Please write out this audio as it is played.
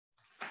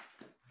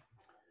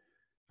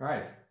All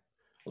right.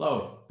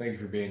 Hello. Thank you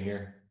for being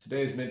here.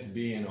 Today is meant to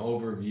be an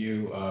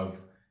overview of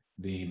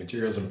the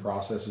materials and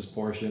processes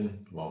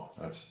portion. Well,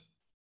 that's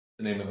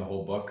the name of the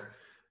whole book,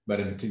 but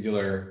in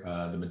particular,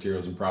 the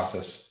materials and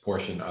process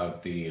portion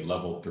of the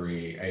level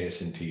 3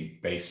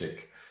 ASNT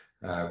basic.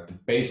 The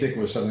basic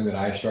was something that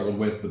I struggled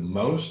with the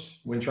most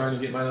when trying to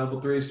get my level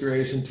 3s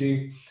through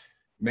ASNT,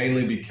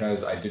 mainly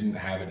because I didn't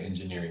have an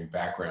engineering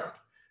background.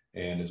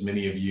 And as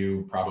many of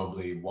you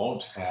probably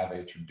won't have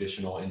a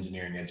traditional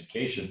engineering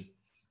education,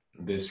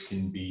 this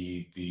can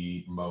be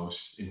the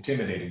most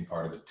intimidating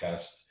part of the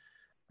test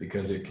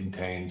because it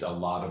contains a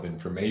lot of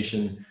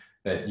information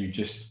that you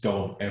just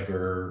don't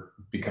ever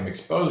become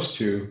exposed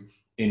to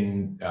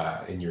in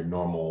your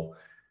normal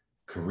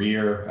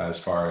career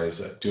as far as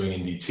doing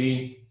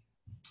NDT,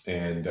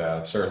 and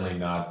certainly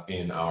not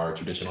in our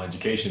traditional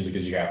education,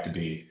 because you have to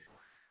be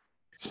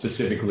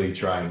specifically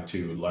trying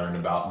to learn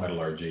about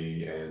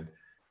metallurgy and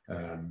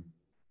um,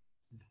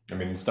 I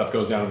mean, stuff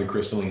goes down to the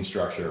crystalline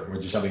structure,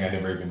 which is something I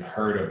never even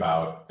heard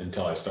about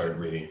until I started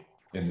reading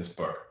in this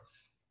book.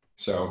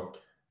 So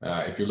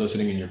if you're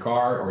listening in your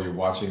car or you're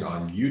watching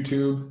on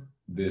YouTube,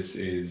 this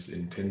is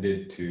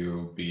intended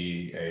to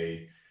be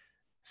a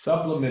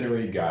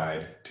supplementary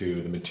guide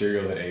to the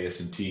material that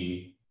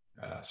ASNT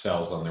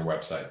sells on their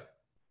website.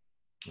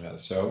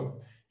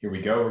 So here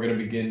we go. We're going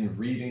to begin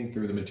reading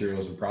through the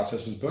materials and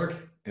processes book,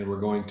 and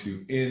we're going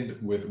to end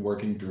with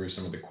working through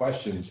some of the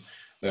questions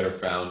that are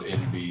found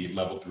in the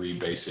level 3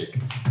 basic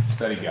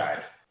study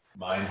guide.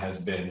 Mine has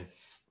been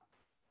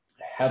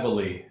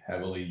heavily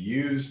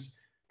used,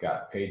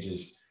 got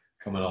pages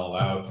coming all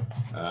out.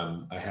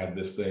 I had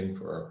this thing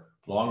for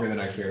longer than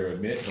I care to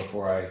admit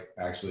before I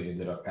actually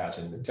ended up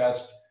passing the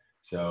test.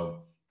 So,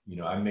 you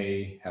know, I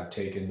may have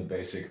taken the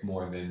basic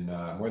more than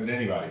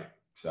anybody.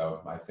 So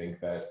I think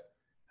that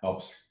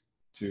helps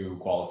to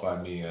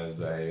qualify me as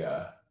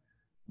a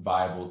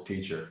viable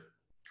teacher.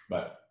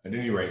 But at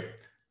any rate,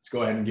 let's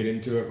go ahead and get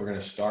into it. We're going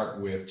to start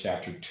with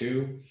chapter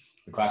 2,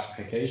 the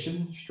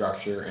classification,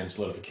 structure, and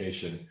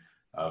solidification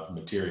of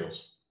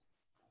materials.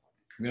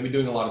 I'm going to be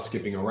doing a lot of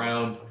skipping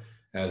around,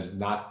 as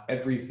not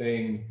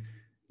everything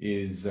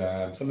is,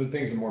 some of the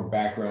things are more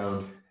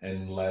background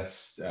and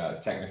less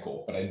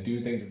technical, but I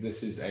do think that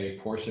this is a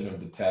portion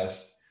of the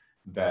test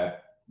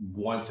that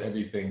once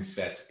everything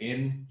sets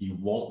in, you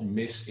won't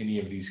miss any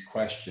of these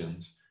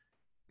questions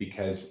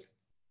because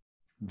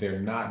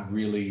they're not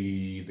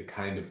really the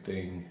kind of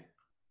thing.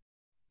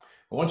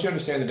 But once you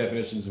understand the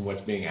definitions and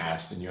what's being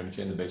asked and you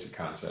understand the basic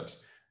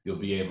concepts, you'll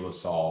be able to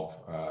solve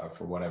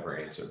for whatever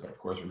answer. But of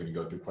course, we're going to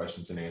go through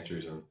questions and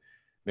answers, and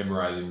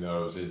memorizing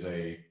those is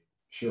a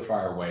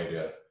surefire way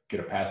to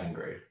get a passing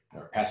grade,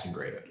 or passing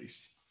grade at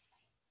least.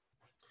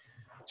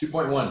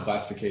 2.1,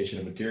 classification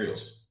of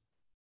materials.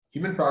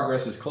 Human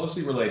progress is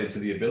closely related to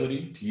the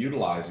ability to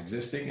utilize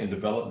existing and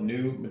develop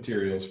new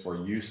materials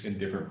for use in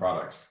different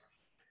products.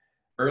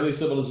 Early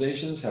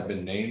civilizations have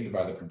been named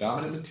by the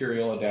predominant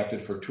material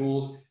adapted for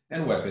tools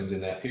and weapons in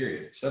that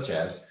period, such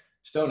as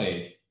Stone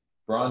Age,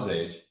 Bronze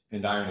Age,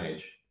 and Iron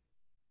Age.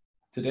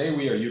 Today,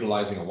 we are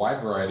utilizing a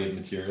wide variety of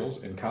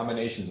materials and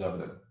combinations of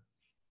them.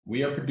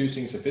 We are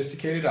producing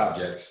sophisticated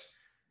objects,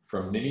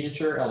 from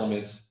miniature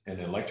elements and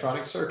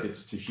electronic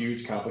circuits to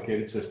huge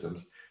complicated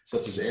systems,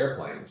 such as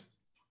airplanes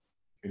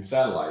and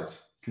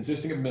satellites,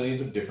 consisting of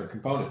millions of different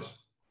components.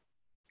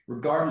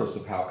 Regardless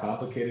of how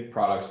complicated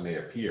products may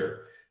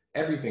appear,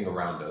 everything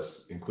around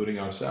us, including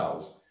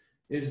ourselves,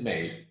 is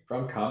made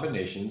from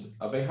combinations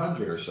of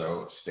 100 or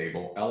so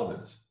stable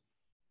elements.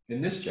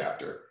 In this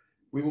chapter,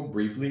 we will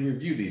briefly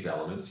review these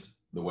elements,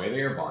 the way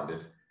they are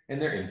bonded, and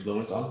their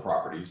influence on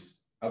properties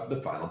of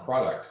the final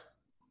product.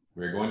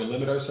 We are going to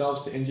limit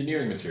ourselves to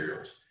engineering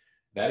materials,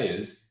 that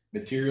is,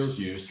 materials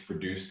used to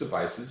produce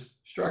devices,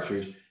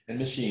 structures, and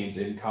machines,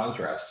 in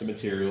contrast to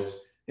materials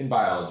in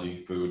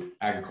biology, food,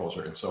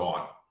 agriculture, and so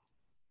on.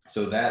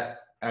 So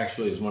that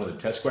actually is one of the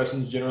test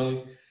questions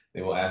generally.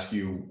 They will ask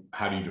you,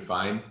 how do you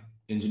define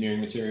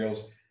engineering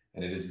materials?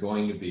 And it is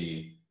going to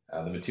be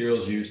the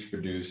materials used to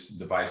produce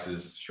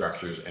devices,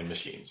 structures, and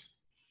machines.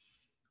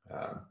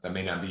 That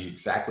may not be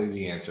exactly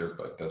the answer,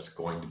 but that's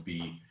going to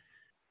be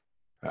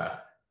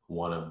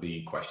one of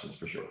the questions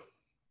for sure.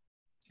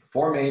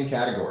 4 main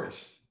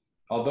categories.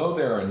 Although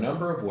there are a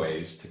number of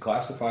ways to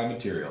classify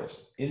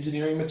materials,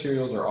 engineering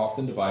materials are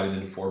often divided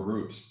into 4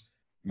 groups: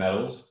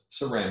 metals,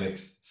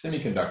 ceramics,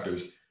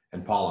 semiconductors,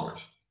 and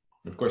polymers.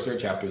 And of course, there are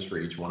chapters for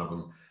each one of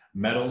them.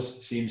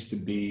 Metals seems to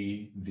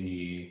be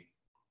the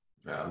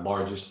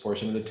largest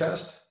portion of the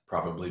test,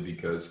 probably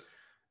because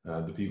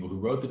the people who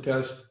wrote the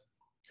test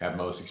have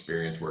most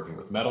experience working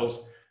with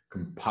metals.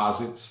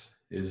 Composites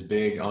is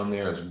big on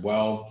there as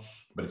well,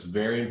 but it's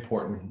very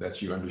important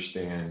that you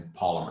understand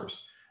polymers,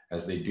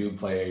 as they do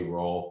play a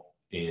role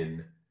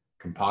in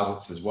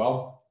composites as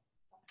well.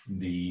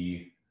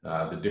 The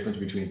difference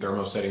between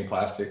thermosetting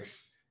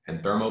plastics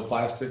and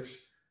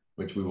thermoplastics,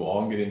 which we will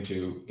all get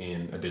into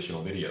in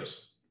additional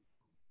videos.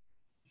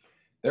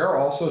 There are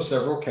also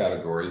several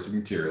categories of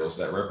materials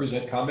that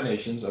represent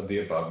combinations of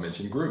the above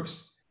mentioned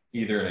groups.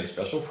 either in a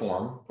special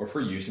form or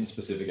for use in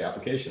specific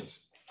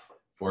applications.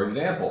 For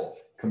example,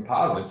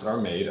 composites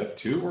are made of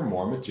 2 or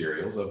more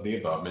materials of the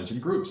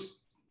above-mentioned groups.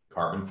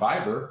 Carbon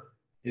fiber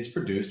is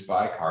produced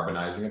by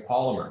carbonizing a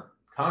polymer.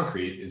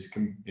 Concrete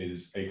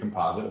is a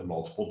composite of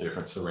multiple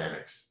different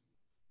ceramics.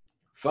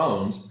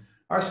 Foams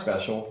are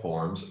special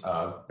forms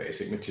of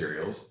basic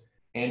materials,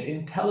 and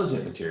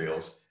intelligent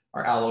materials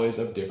are alloys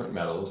of different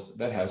metals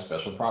that have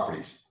special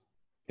properties.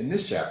 In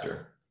this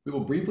chapter, we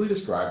will briefly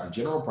describe the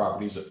general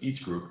properties of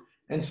each group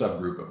and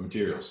subgroup of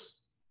materials.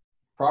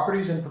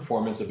 Properties and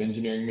performance of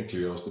engineering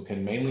materials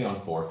depend mainly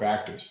on 4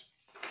 factors.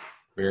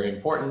 Very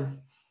important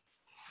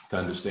to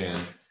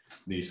understand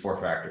these 4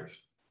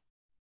 factors.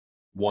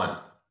 1,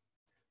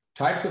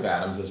 types of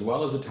atoms as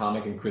well as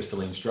atomic and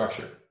crystalline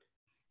structure.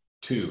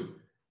 2,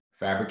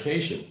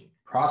 fabrication,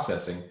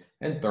 processing,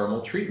 and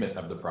thermal treatment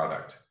of the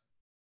product.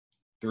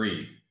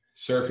 3,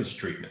 surface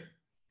treatment.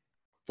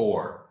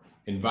 4,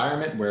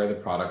 environment where the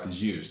product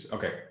is used.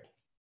 Okay,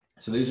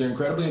 so these are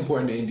incredibly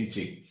important to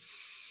NDT,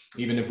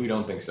 even if we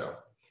don't think so.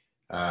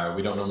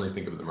 We don't normally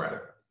think of them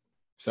rather.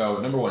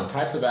 So number 1,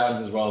 types of atoms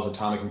as well as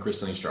atomic and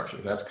crystalline structure.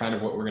 That's kind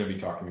of what we're going to be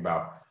talking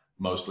about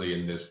mostly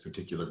in this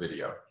particular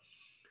video.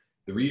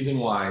 The reason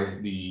why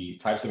the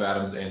types of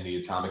atoms and the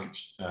atomic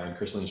and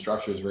crystalline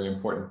structure is very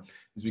important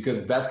is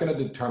because that's going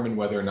to determine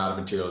whether or not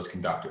a material is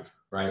conductive,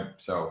 right?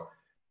 So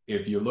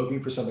if you're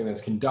looking for something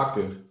that's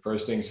conductive,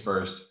 first things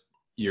first,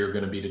 you're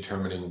going to be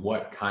determining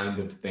what kind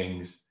of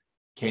things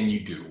can you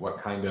do, what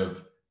kind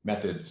of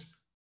methods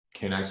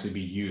can actually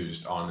be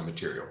used on the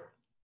material.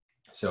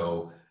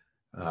 So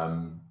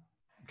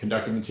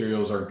conductive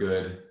materials are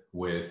good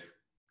with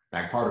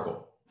mag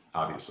particle,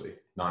 obviously.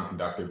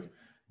 Non-conductive,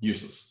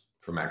 useless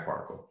for mag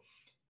particle.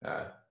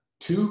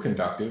 Too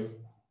conductive,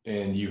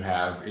 and you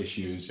have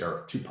issues,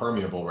 or too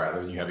permeable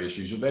rather, you have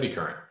issues with eddy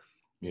current,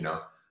 you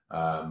know.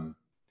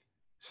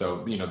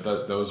 So, you know,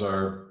 those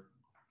are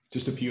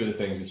just a few of the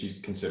things that you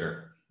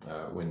consider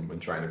when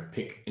trying to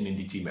pick an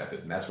NDT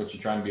method. And that's what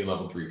you're trying to be a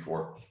level 3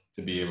 for,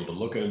 to be able to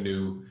look at a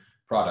new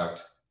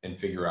product and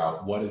figure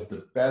out what is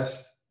the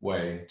best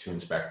way to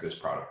inspect this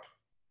product.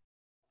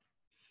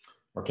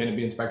 Or can it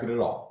be inspected at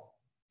all?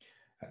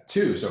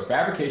 2, so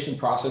fabrication,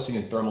 processing,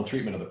 and thermal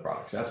treatment of the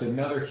products. That's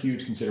another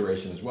huge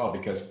consideration as well,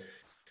 because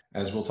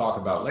as we'll talk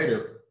about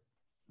later,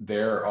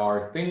 there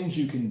are things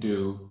you can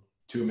do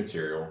to a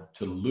material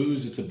to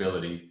lose its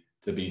ability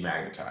to be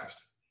magnetized.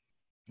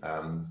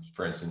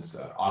 For instance,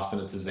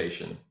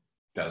 austenitization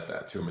does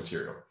that to a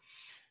material.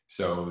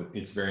 So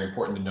it's very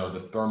important to know the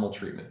thermal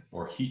treatment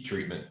or heat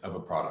treatment of a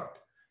product.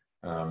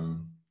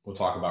 We'll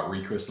talk about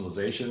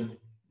recrystallization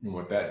and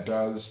what that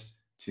does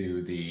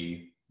to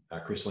the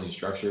crystalline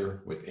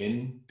structure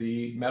within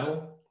the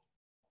metal.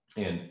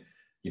 And,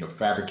 you know,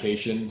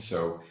 fabrication.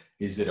 So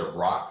is it a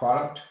wrought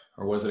product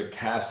or was it a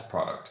cast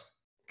product?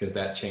 Because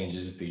that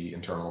changes the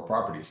internal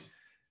properties.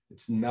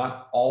 It's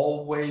not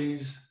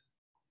always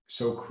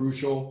so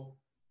crucial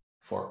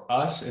for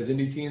us as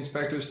NDT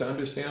inspectors to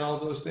understand all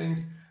of those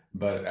things,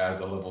 but as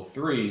a level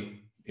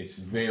 3, it's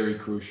very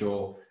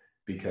crucial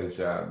because,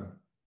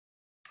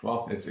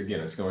 well, it's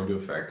going to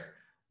affect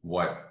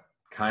what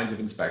kinds of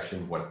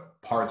inspection, what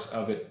parts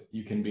of it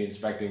you can be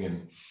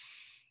inspecting,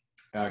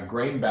 and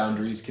grain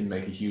boundaries can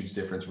make a huge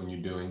difference when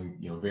you're doing,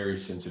 you know, very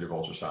sensitive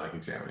ultrasonic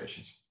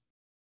examinations.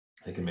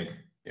 It can make,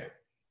 yeah,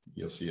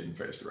 you'll see it in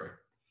phased array.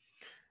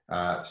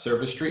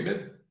 Surface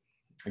treatment,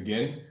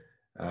 again,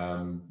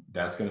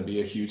 that's going to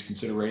be a huge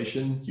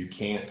consideration. You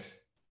can't,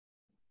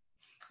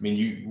 I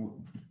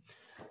mean,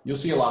 you'll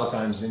see a lot of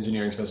times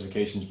engineering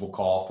specifications will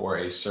call for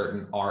a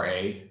certain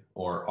RA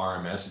or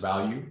RMS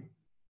value,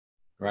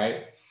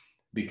 right?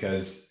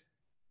 Because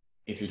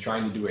if you're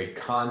trying to do a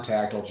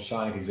contact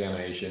ultrasonic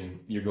examination,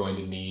 you're going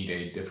to need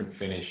a different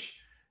finish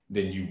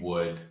than you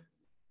would,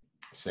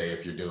 say,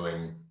 if you're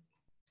doing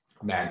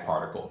mag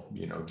particle,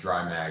 you know,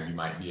 dry mag, you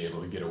might be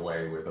able to get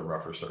away with a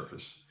rougher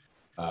surface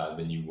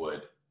than you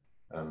would.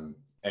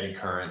 Eddy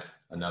current,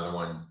 another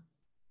one,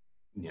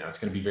 you know, it's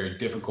going to be very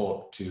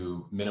difficult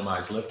to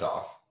minimize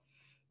liftoff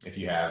if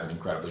you have an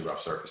incredibly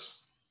rough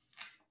surface.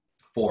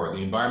 4,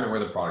 the environment where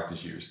the product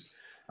is used.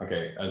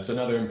 Okay, it's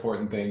another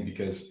important thing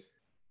because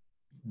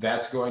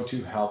that's going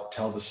to help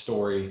tell the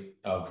story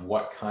of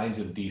what kinds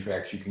of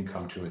defects you can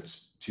come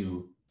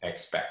to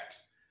expect.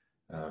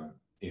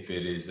 If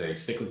it is a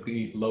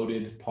cyclically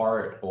loaded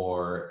part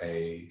or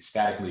a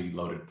statically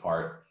loaded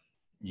part,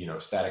 you know,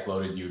 static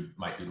loaded, you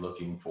might be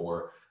looking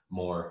for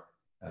more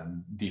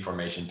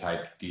deformation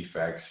type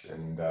defects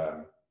and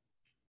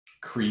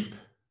creep,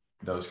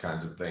 those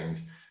kinds of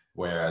things.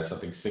 Whereas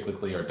something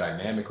cyclically or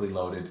dynamically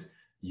loaded,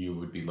 you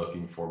would be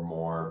looking for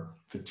more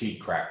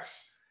fatigue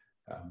cracks.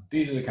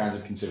 These are the kinds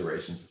of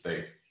considerations that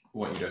they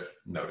want you to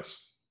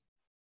notice.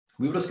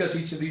 We will discuss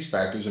each of these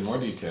factors in more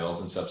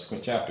details in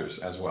subsequent chapters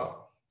as well.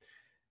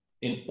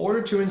 In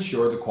order to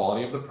ensure the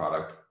quality of the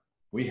product,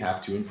 we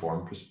have to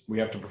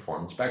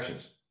perform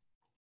inspections.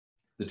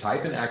 The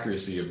type and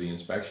accuracy of the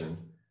inspection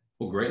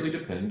will greatly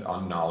depend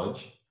upon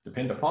knowledge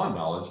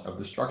of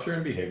the structure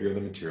and behavior of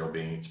the material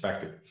being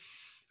inspected.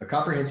 A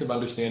comprehensive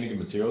understanding of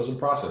materials and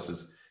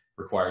processes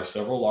requires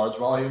several large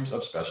volumes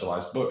of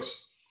specialized books.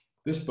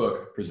 This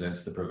book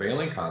presents the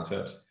prevailing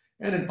concepts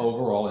and an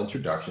overall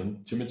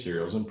introduction to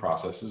materials and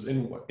processes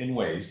in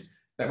ways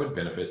that would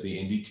benefit the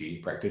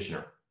NDT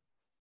practitioner.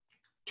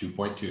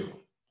 2.2.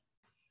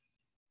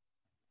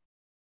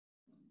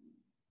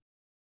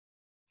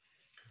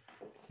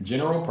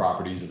 General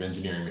properties of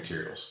engineering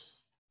materials.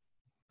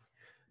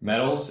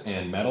 Metals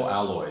and metal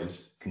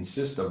alloys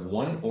consist of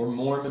one or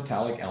more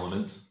metallic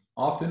elements,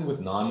 often with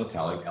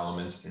non-metallic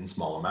elements in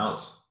small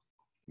amounts.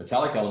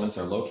 Metallic elements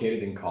are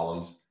located in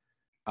columns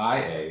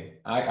IA,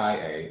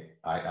 IIA,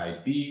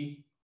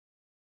 IIB,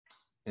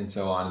 and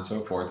so on and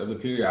so forth of the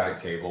periodic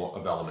table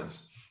of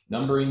elements,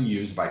 numbering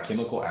used by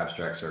chemical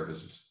abstract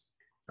service.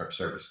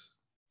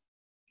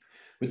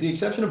 With the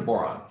exception of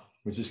boron,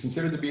 which is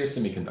considered to be a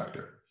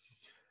semiconductor.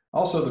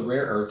 Also, the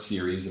rare earth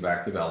series of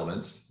active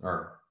elements,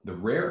 or the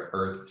rare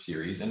earth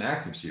series and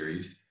active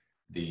series,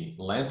 the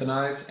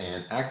lanthanides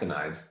and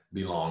actinides,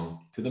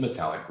 belong to the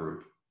metallic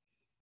group.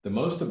 The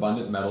most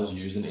abundant metals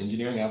used in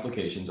engineering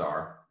applications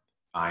are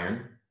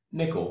iron,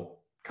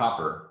 nickel,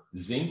 copper,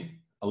 zinc,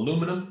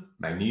 aluminum,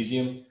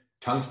 magnesium,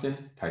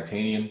 tungsten,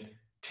 titanium,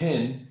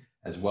 tin,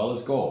 as well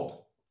as gold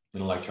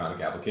in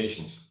electronic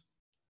applications.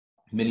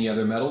 Many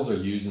other metals are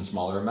used in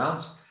smaller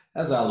amounts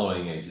as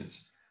alloying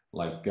agents,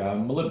 like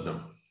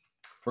molybdenum.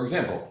 For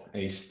example,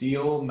 a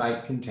steel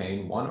might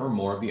contain one or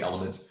more of the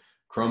elements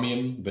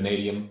chromium,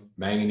 vanadium,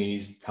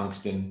 manganese,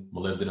 tungsten,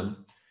 molybdenum,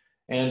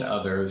 and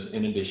others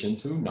in addition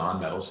to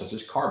non-metals such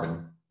as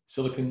carbon,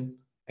 silicon,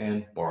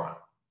 and boron.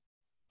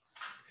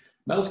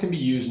 Metals can be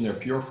used in their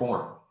pure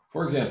form.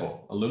 For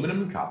example,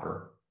 aluminum and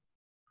copper,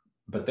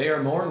 but they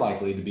are more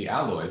likely to be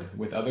alloyed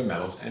with other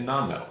metals and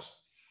non-metals.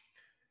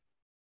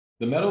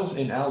 The metals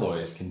in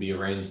alloys can be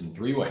arranged in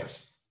three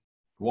ways.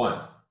 1.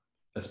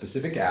 A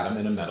specific atom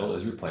in a metal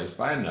is replaced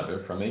by another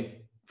from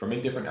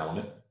a different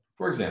element.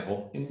 For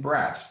example, in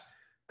brass,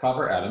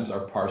 copper atoms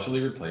are partially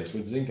replaced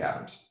with zinc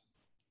atoms.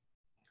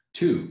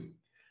 2.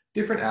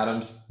 Different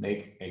atoms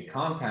make a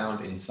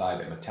compound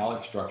inside a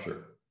metallic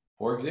structure.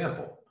 For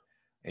example,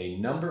 a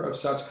number of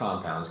such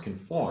compounds can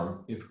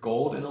form if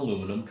gold and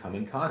aluminum come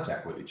in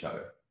contact with each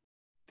other.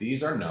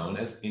 These are known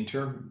as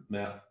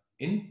intermetallic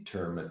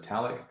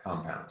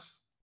compounds.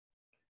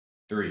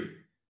 3.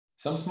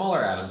 Some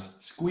smaller atoms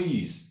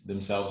squeeze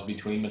themselves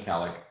between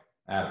metallic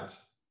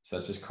atoms,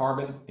 such as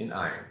carbon and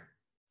iron.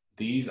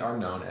 These are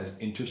known as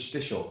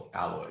interstitial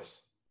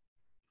alloys.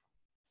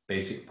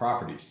 Basic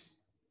properties.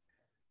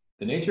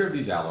 The nature of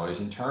these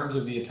alloys in terms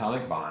of the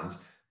atomic bonds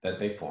that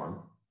they form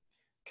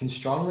can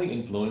strongly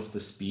influence the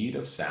speed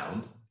of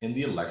sound and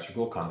the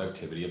electrical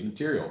conductivity of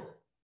material.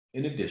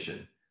 In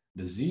addition,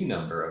 the Z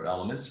number of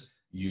elements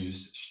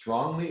used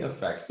strongly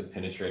affects the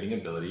penetrating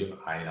ability of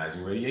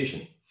ionizing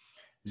radiation.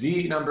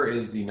 Z number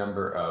is the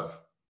number of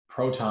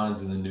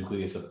protons in the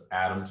nucleus of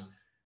atoms.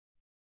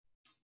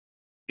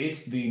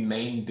 It's the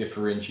main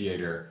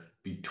differentiator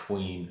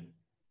between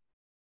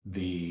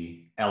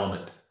the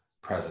element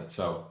present.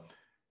 So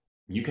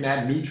you can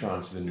add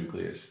neutrons to the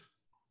nucleus,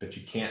 but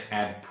you can't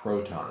add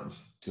protons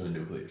to a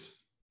nucleus.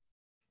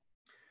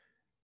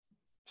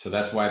 So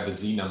that's why the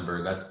Z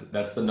number,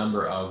 that's the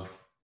number of,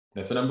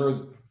 that's a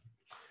number,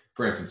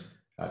 for instance,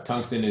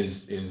 tungsten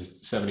is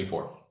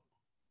 74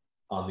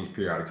 on the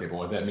periodic table.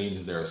 What that means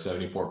is there are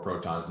 74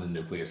 protons in the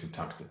nucleus of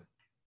tungsten.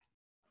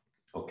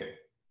 Okay.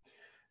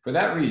 For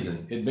that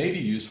reason, it may be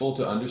useful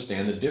to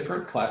understand the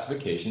different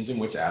classifications in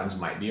which atoms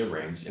might be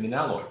arranged in an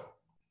alloy.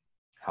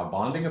 How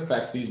bonding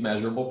affects these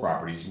measurable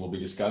properties will be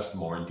discussed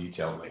more in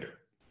detail later.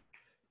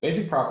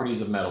 Basic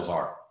properties of metals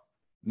are: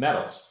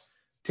 metals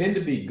tend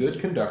to be good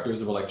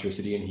conductors of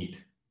electricity and heat.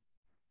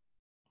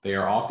 They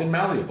are often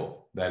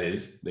malleable, that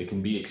is, they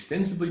can be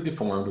extensively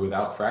deformed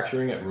without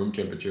fracturing at room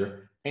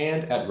temperature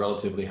and at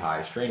relatively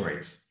high strain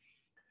rates.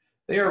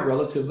 They are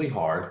relatively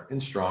hard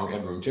and strong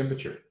at room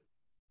temperature.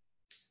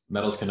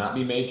 Metals cannot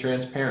be made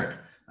transparent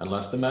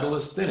unless the metal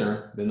is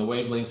thinner than the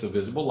wavelengths of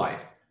visible light,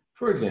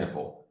 for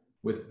example,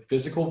 with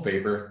physical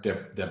vapor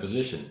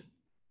deposition.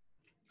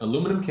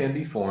 Aluminum can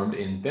be formed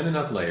in thin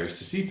enough layers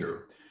to see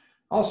through.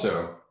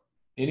 Also,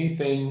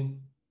 anything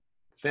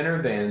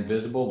thinner than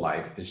visible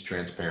light is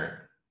transparent.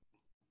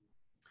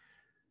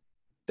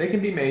 They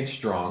can be made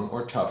strong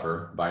or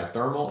tougher by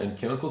thermal and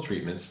chemical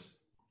treatments,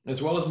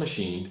 as well as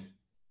machined,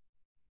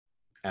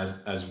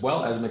 as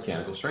well as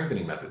mechanical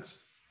strengthening methods.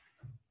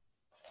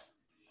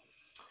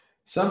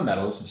 Some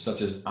metals,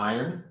 such as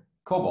iron,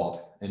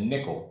 cobalt, and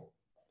nickel,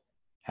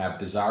 have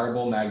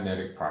desirable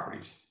magnetic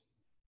properties.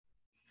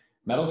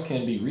 Metals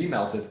can be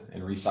remelted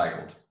and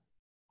recycled.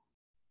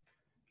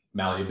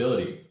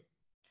 Malleability.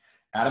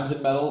 Atoms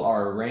in metal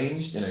are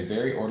arranged in a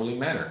very orderly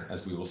manner,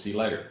 as we will see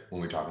later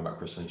when we're talking about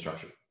crystalline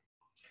structure.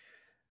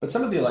 But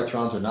some of the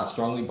electrons are not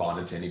strongly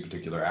bonded to any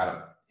particular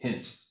atom.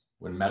 Hence,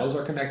 when metals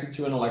are connected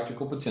to an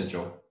electrical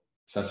potential,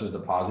 such as the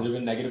positive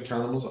and negative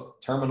terminals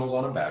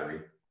on a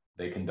battery,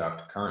 they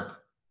conduct current.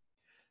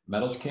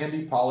 Metals can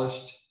be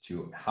polished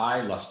to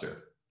high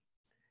luster.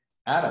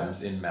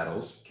 Atoms in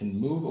metals can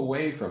move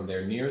away from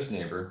their nearest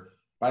neighbor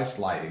by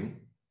sliding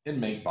and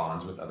make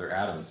bonds with other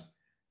atoms.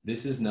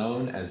 This is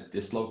known as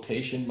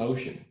dislocation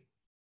motion,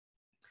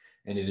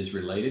 and it is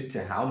related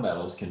to how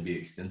metals can be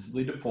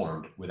extensively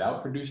deformed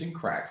without producing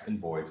cracks and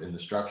voids in the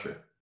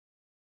structure.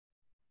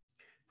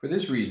 For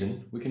this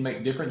reason, we can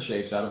make different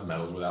shapes out of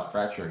metals without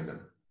fracturing them.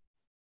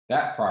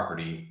 That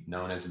property,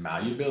 known as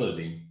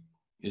malleability,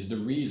 is the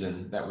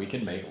reason that we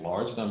can make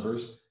large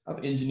numbers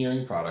of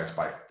engineering products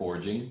by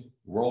forging,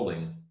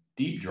 rolling,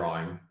 deep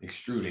drawing,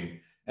 extruding,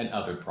 and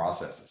other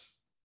processes.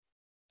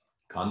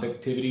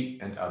 Conductivity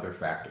and other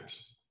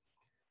factors.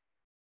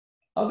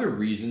 Other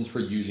reasons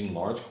for using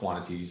large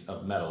quantities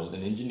of metals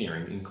in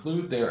engineering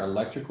include their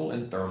electrical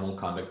and thermal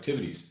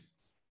conductivities.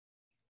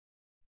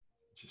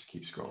 Just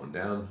keep scrolling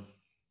down.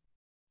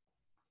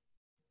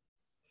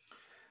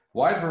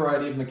 Wide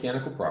variety of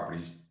mechanical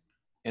properties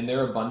and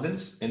their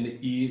abundance and the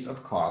ease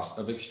of cost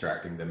of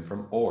extracting them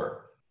from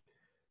ore,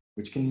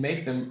 which can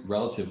make them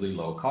relatively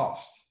low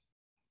cost.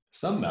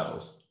 Some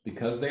metals,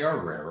 because they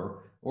are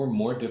rarer or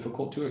more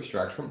difficult to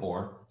extract from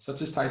ore,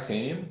 such as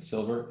titanium,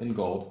 silver, and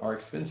gold, are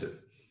expensive.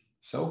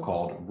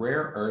 So-called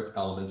rare earth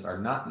elements are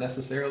not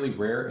necessarily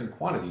rare in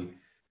quantity,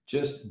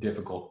 just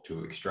difficult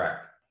to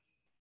extract.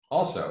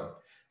 Also,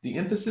 the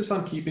emphasis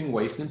on keeping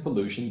waste and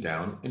pollution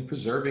down and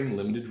preserving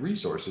limited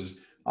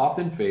resources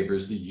often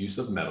favors the use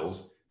of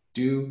metals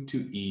due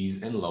to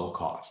ease and low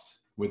cost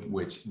with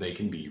which they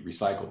can be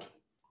recycled.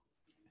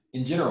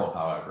 In general,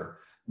 however,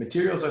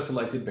 materials are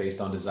selected based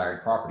on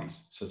desired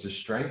properties, such as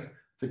strength,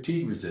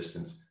 fatigue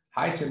resistance,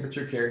 high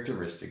temperature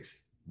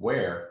characteristics,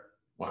 wear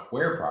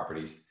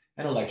properties,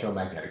 and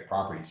electromagnetic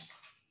properties.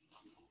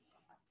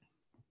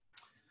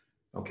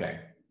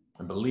 Okay,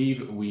 I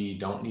believe we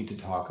don't need to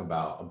talk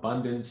about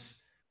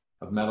abundance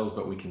of metals,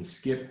 but we can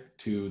skip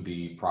to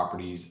the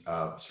properties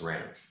of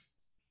ceramics.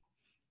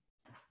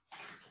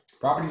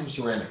 Properties of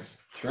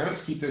ceramics.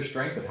 Ceramics keep their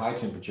strength at high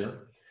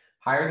temperature,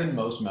 higher than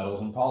most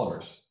metals and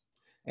polymers,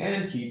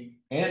 and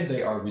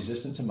they are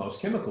resistant to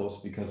most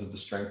chemicals because of the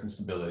strength and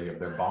stability of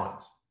their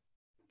bonds.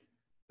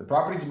 The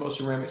properties of most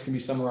ceramics can be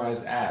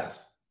summarized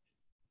as: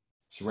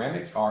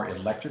 ceramics are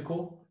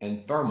electrical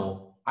and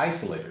thermal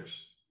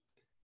isolators.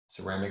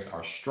 Ceramics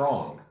are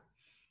strong.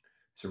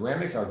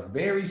 Ceramics are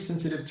very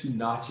sensitive to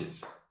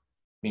notches,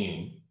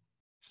 meaning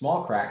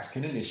small cracks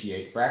can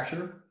initiate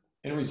fracture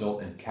and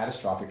result in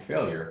catastrophic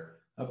failure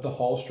of the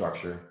whole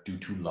structure due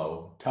to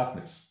low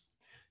toughness.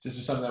 This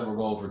is something that we'll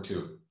go over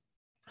too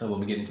when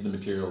we get into the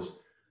materials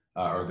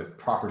or the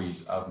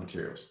properties of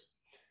materials.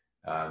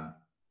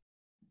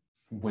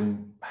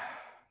 When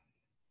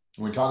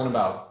we're talking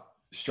about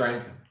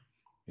strength,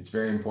 it's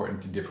very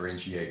important to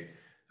differentiate.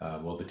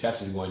 Well, the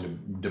test is going to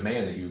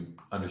demand that you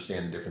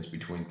understand the difference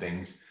between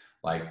things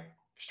like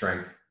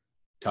strength,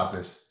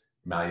 toughness,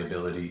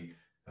 malleability,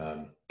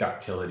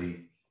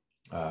 ductility.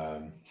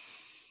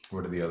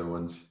 What are the other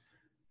ones?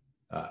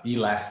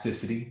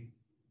 Elasticity.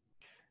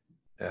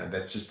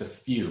 That's just a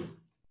few.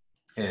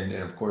 And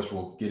of course,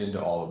 we'll get into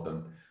all of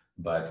them,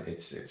 but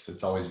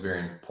it's always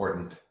very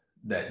important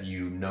that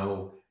you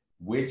know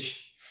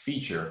which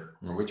feature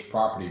or which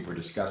property we're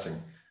discussing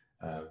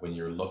when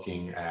you're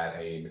looking at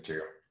a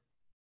material.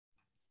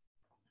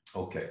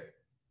 Okay.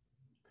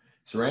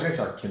 Ceramics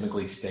are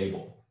chemically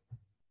stable.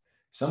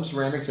 Some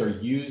ceramics are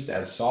used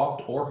as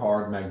soft or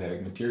hard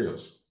magnetic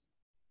materials.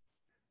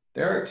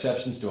 There are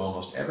exceptions to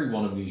almost every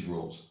one of these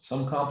rules.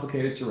 Some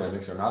complicated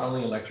ceramics are not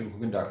only electrical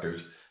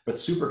conductors, but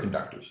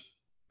superconductors.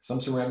 Some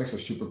ceramics are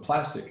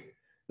superplastic.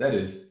 That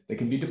is, they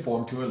can be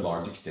deformed to a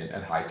large extent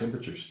at high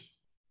temperatures.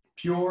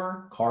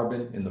 Pure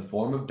carbon in the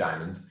form of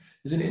diamonds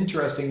is an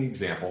interesting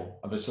example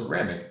of a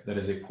ceramic that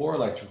is a poor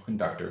electrical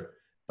conductor,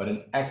 but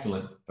an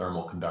excellent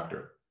thermal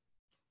conductor.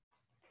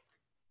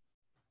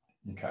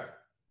 Okay,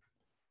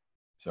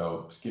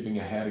 so skipping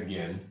ahead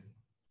again.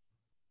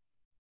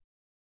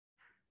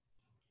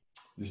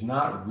 There's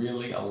not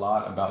really a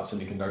lot about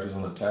semiconductors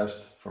on the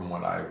test from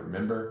what I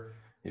remember.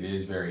 It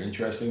is very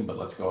interesting, but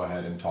let's go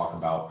ahead and talk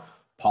about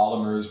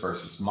polymers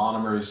versus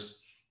monomers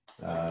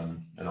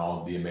and all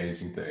of the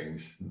amazing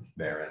things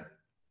therein.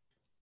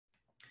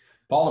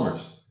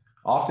 Polymers,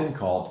 often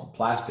called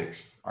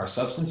plastics, are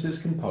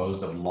substances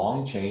composed of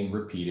long chain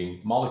repeating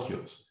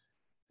molecules.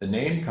 The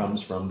name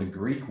comes from the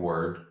Greek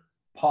word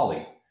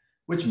poly,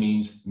 which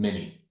means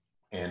many,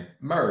 and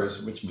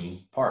mers, which means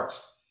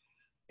parts.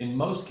 In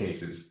most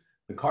cases,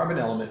 the carbon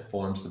element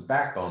forms the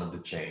backbone of the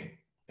chain,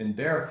 and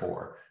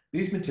therefore,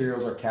 these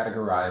materials are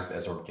categorized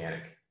as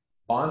organic.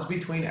 Bonds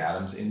between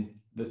atoms in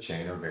the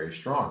chain are very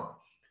strong.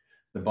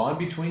 The bond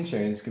between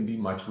chains can be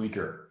much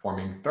weaker,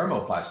 forming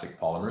thermoplastic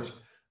polymers,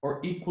 or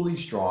equally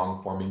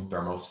strong, forming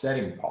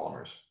thermosetting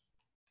polymers.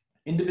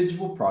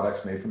 Individual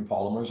products made from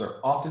polymers are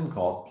often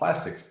called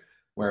plastics,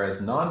 whereas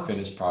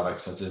non-finished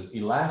products such as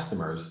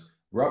elastomers,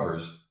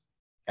 rubbers,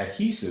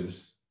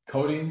 adhesives,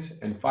 coatings,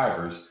 and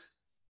fibers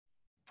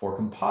for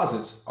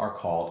composites are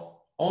called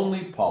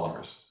only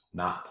polymers,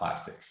 not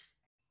plastics.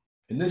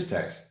 In this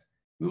text,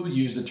 we will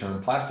use the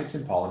term plastics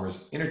and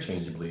polymers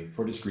interchangeably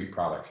for discrete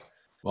products,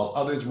 while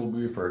others will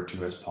be referred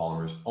to as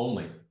polymers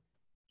only.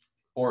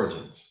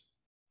 Origins.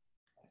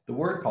 The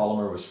word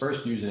polymer was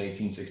first used in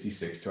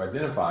 1866 to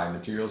identify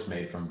materials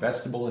made from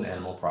vegetable and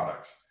animal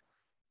products.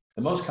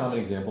 The most common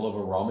example of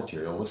a raw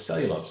material was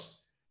cellulose.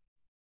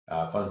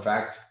 Fun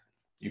fact,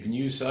 you can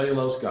use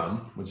cellulose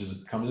gum, which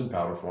comes in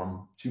powder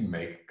form, to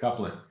make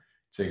couplant.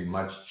 It's a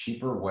much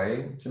cheaper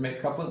way to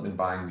make couplant than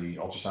buying the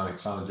ultrasonic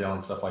sonogel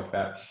and stuff like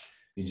that.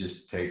 You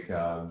just take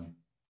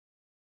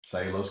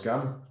cellulose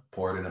gum,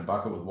 pour it in a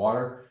bucket with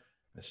water,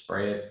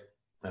 spray it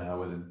with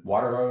a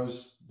water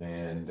hose,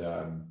 and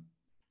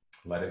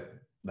let it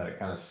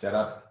kind of set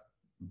up,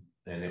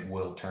 and it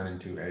will turn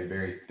into a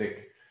very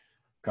thick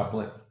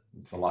couplant.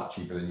 It's a lot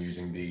cheaper than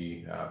using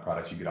the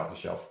products you get off the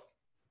shelf.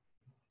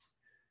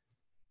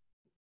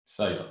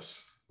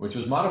 Cellulose, which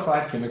was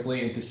modified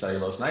chemically into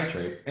cellulose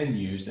nitrate and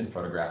used in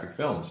photographic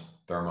films,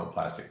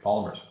 thermoplastic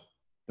polymers.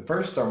 The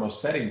first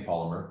thermosetting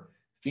polymer,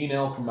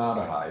 phenyl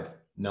formaldehyde,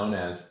 known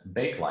as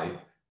Bakelite,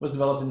 was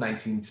developed in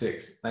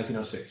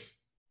 1906.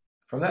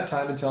 From that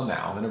time until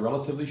now, in a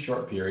relatively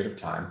short period of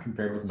time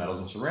compared with metals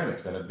and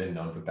ceramics that have been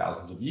known for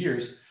thousands of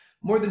years,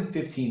 more than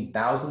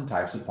 15,000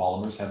 types of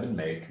polymers have been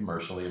made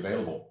commercially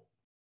available.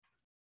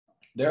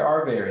 There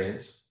are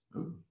variations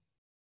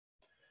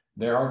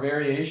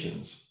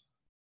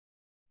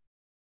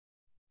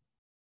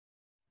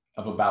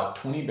of about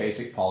 20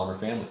 basic polymer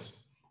families.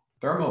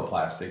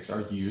 Thermoplastics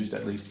are used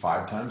at least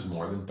 5 times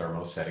more than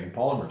thermosetting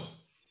polymers.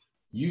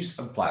 Use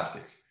of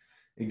plastics.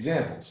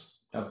 Examples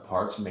of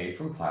parts made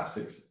from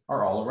plastics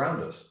are all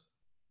around us.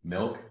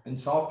 Milk and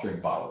soft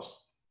drink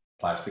bottles,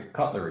 plastic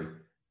cutlery,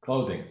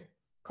 clothing,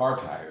 car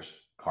tires,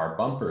 car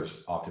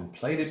bumpers, often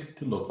plated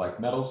to look like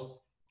metals,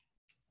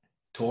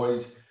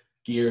 toys,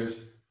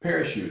 gears,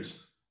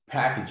 parachutes,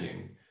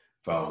 packaging,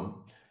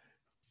 foam,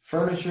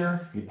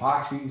 furniture,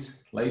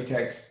 epoxies,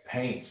 latex,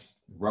 paints,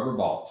 rubber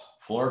balls,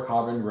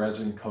 fluorocarbon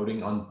resin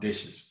coating on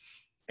dishes,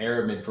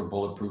 aramid for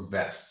bulletproof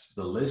vests.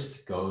 The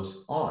list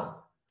goes on.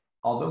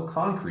 Although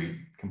concrete,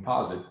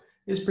 composite,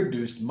 is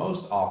produced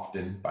most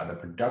often by the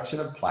production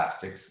of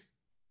plastics,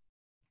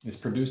 the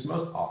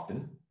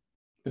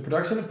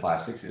production of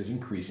plastics is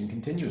increasing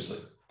continuously.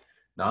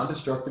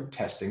 Non-destructive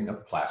testing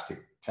of plastic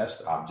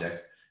test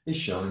objects is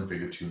shown in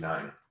Figure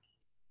 2.9.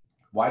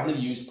 Widely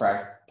used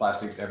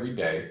plastics every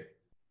day.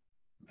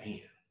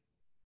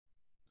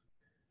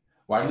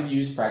 Widely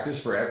used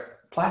plastics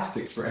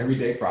for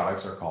everyday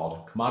products are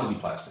called commodity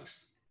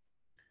plastics.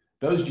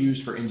 Those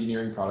used for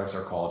engineering products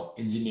are called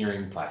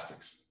engineering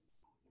plastics.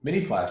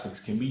 Many plastics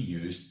can be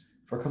used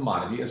for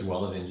commodity as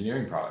well as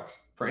engineering products.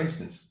 For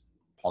instance,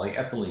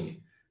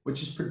 polyethylene,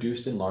 which is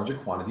produced in larger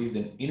quantities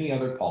than any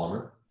other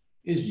polymer,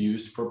 is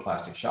used for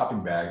plastic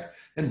shopping bags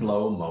and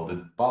blow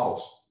molded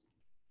bottles.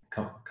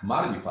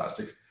 Commodity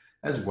plastics,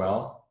 as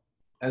well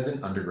as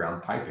in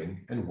underground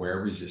piping and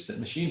wear-resistant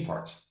machine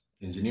parts,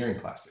 engineering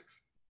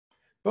plastics.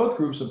 Both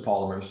groups of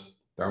polymers,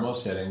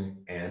 thermosetting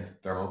and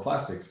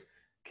thermoplastics,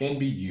 can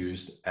be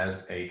used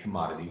as a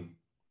commodity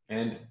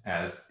and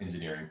as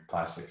engineering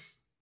plastics.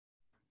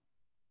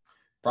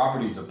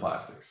 Properties of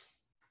plastics.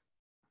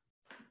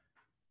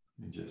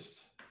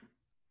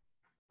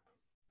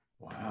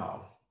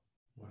 Wow,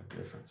 what a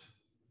difference.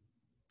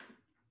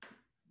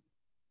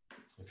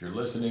 If you're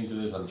listening to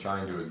this, I'm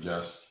trying to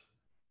adjust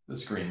the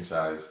screen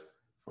size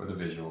for the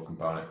visual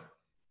component.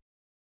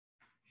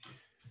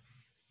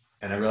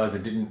 And I realized I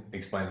didn't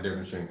explain the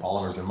difference between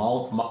polymers and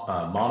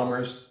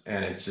monomers,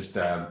 and it's just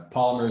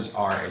polymers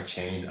are a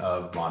chain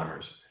of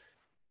monomers.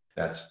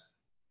 That's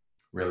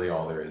really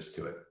all there is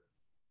to it.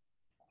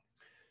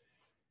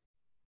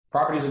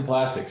 Properties of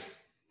plastics.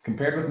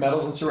 Compared with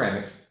metals and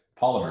ceramics,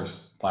 polymers,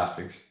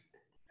 plastics,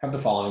 have the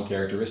following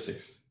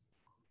characteristics.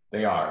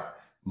 They are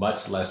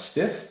much less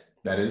stiff,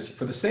 that is,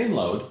 for the same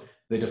load,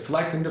 they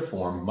deflect and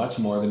deform much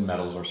more than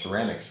metals or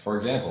ceramics. For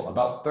example,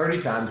 about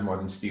 30 times more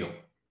than steel.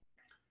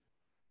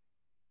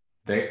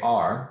 They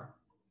are,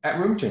 at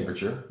room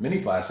temperature,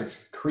 many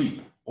plastics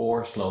creep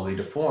or slowly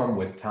deform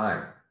with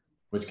time,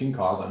 which can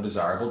cause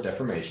undesirable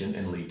deformation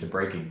and lead to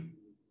breaking.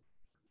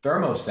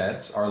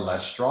 Thermosets are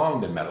less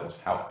strong than metals.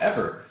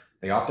 However,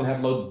 they often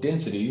have low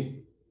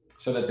density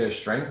so that their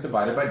strength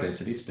divided by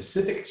density,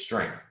 specific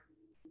strength.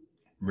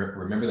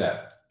 Remember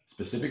that.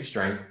 Specific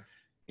strength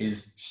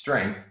is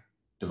strength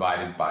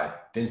divided by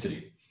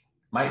density.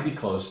 Might be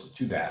close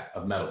to that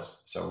of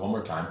metals. So one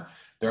more time.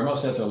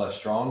 Thermosets are less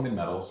strong than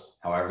metals.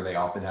 However, they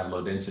often have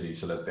low density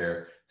so that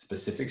their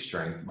specific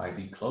strength might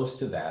be close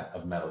to that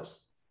of metals.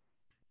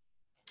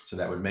 So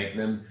that would make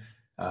them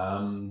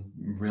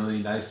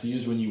really nice to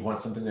use when you want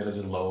something that is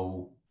a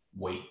low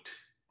weight,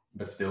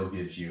 but still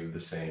gives you the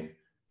same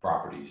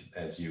properties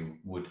as you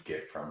would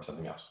get from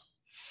something else.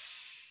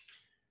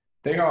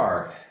 They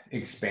are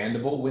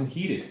expandable when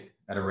heated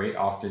at a rate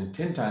often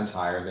 10 times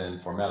higher than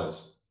for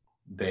metals.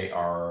 They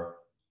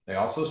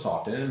also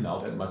soften and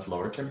melt at much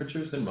lower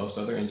temperatures than most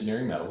other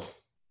engineering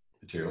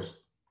materials.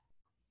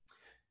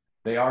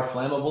 They are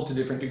flammable to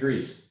different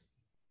degrees.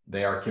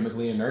 They are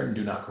chemically inert and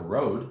do not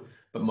corrode,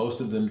 but most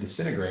of them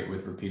disintegrate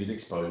with repeated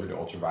exposure to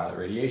ultraviolet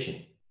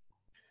radiation.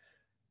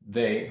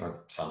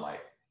 or sunlight,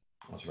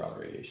 ultraviolet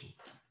radiation.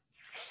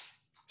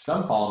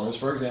 Some polymers,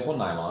 for example,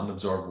 nylon,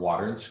 absorb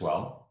water and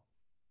swell.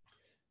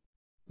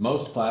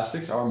 Most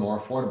plastics are more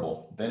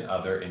affordable than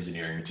other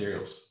engineering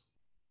materials.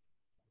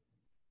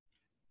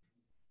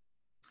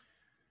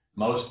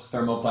 Most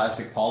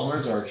thermoplastic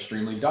polymers are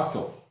extremely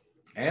ductile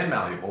and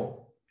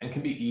malleable and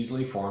can be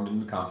easily formed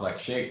into complex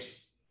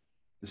shapes.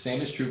 The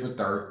same is true for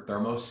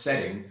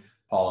thermosetting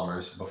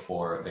polymers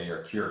before they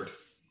are cured.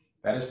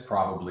 That is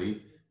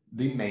probably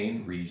the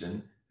main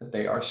reason that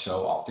they are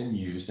so often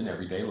used in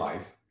everyday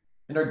life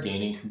and are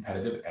gaining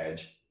competitive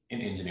edge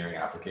in engineering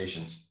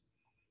applications.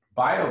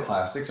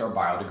 Bioplastics are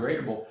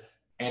biodegradable,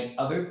 and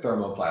other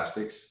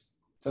thermoplastics,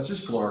 such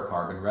as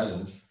fluorocarbon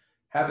resins,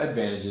 have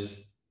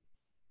advantageous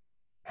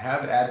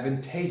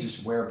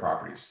wear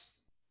properties.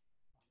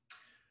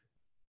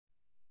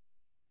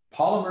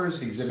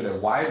 Polymers exhibit a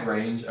wide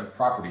range of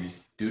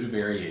properties due to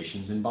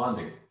variations in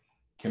bonding,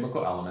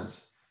 chemical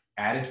elements,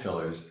 added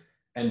fillers,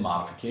 and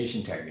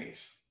modification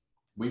techniques.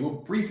 We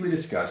will briefly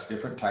discuss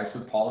different types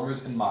of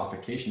polymers and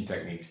modification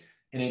techniques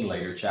in a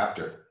later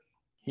chapter.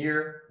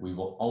 Here, we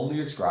will only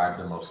describe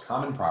the most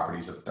common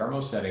properties of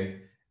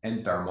thermosetting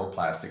and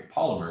thermoplastic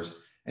polymers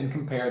and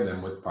compare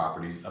them with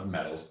properties of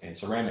metals and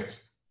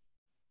ceramics.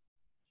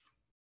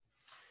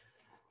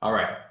 All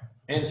right,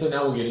 and so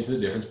now we'll get into the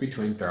difference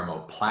between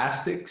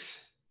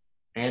thermoplastics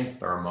and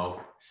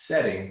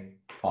thermosetting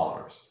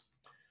polymers.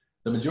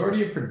 The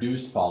majority of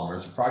produced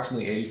polymers,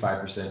 approximately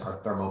 85%,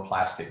 are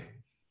thermoplastic.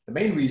 The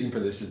main reason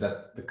for this is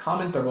that the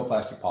common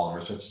thermoplastic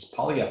polymers, such as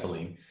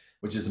polyethylene,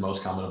 which is the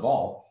most common of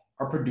all,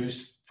 are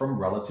produced from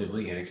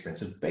relatively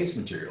inexpensive base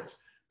materials,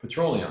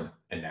 petroleum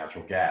and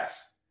natural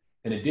gas.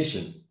 In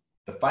addition,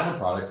 the final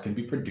product can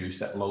be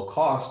produced at low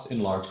cost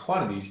in large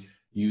quantities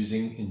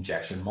using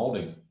injection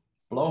molding,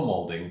 blow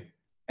molding,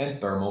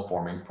 and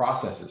thermoforming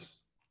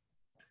processes.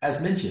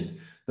 As mentioned,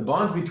 the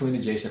bonds between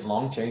adjacent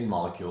long-chain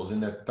molecules in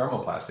their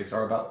thermoplastics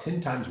are about 10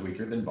 times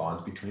weaker than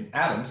bonds between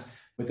atoms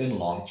within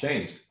long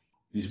chains.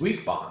 These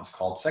weak bonds,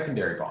 called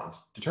secondary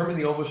bonds, determine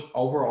the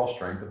overall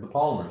strength of the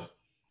polymers.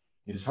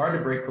 It is hard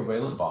to break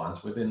covalent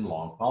bonds within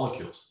long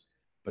molecules,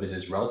 but it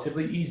is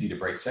relatively easy to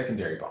break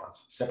secondary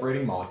bonds,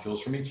 separating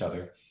molecules from each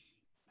other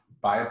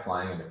by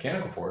applying a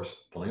mechanical force,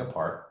 pulling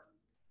apart,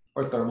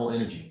 or thermal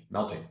energy,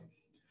 melting.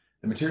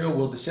 The material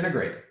will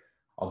disintegrate,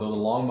 although the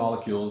long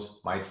molecules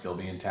might still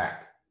be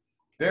intact.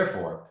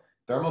 Therefore,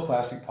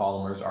 thermoplastic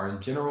polymers are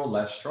in general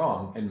less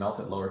strong and melt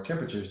at lower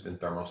temperatures than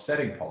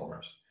thermosetting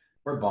polymers,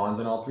 where bonds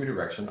in all three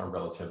directions are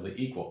relatively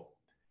equal.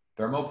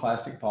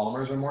 Thermoplastic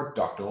polymers are more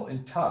ductile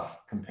and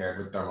tough compared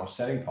with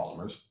thermosetting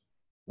polymers.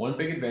 One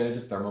big advantage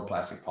of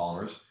thermoplastic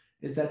polymers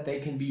is that they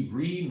can be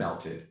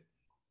remelted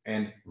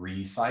and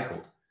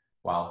recycled,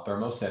 while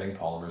thermosetting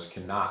polymers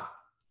cannot.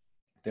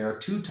 There are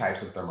two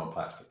types of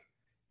thermoplastic: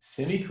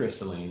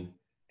 semicrystalline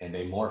and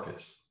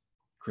amorphous.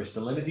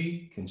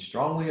 Crystallinity can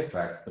strongly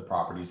affect the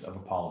properties of a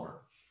polymer.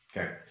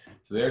 Okay,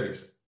 so there it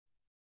is.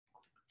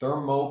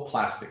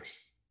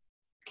 Thermoplastics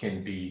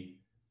can be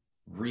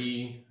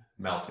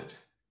remelted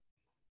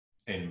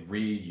and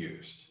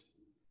reused,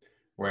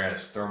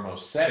 whereas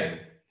thermosetting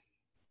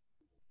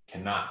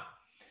cannot.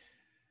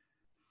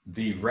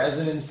 The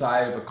resin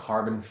inside of a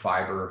carbon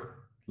fiber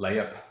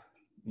layup,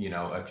 even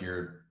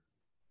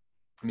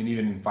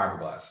in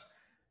fiberglass,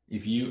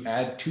 if you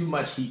add too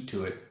much heat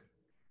to it,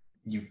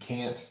 you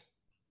can't,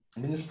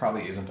 this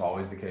probably isn't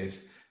always the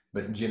case,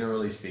 but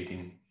generally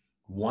speaking,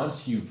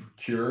 once you've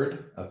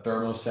cured a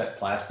thermoset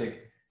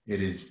plastic,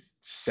 it is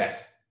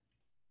set.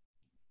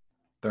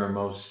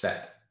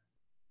 Thermoset.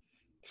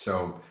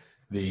 So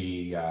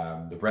the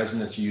resin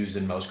that's used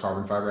in most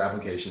carbon fiber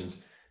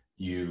applications,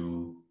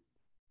 you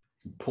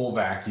pull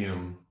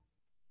vacuum,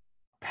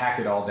 pack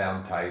it all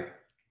down tight,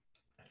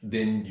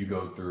 then you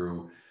go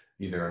through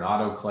either an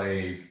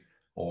autoclave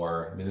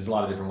or, there's a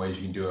lot of different ways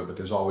you can do it, but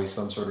there's always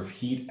some sort of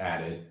heat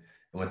added.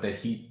 And what that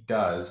heat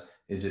does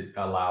is it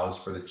allows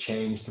for the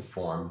chains to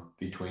form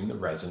between the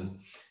resin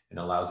and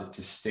allows it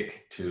to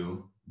stick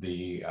to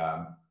the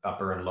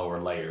upper and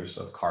lower layers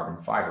of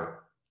carbon fiber.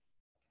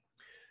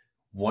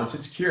 Once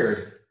it's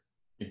cured,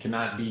 it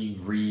cannot be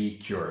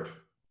re-cured.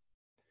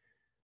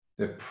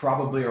 There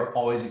probably are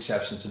always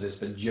exceptions to this,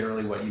 but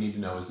generally what you need to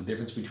know is the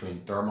difference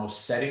between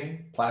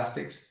thermosetting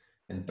plastics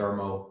and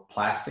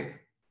thermoplastic,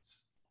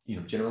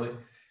 generally,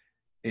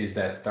 is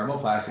that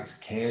thermoplastics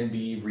can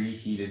be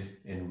reheated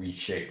and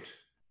reshaped.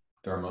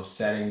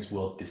 Thermosettings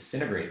will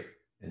disintegrate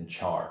and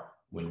char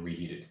when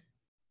reheated.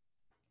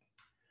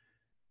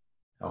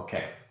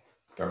 Okay,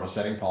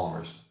 thermosetting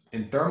polymers.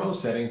 In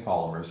thermosetting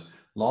polymers,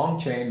 long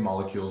chain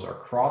molecules are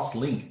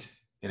cross-linked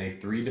in a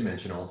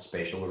three-dimensional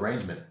spatial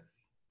arrangement,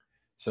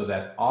 so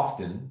that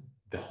often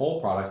the whole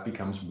product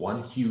becomes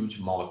one huge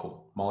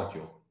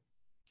molecule.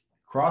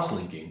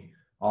 Cross-linking,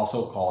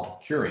 also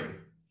called curing,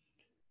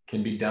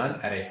 can be done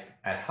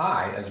at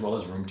high as well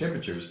as room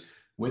temperatures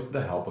with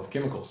the help of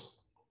chemicals.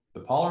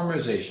 The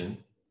polymerization,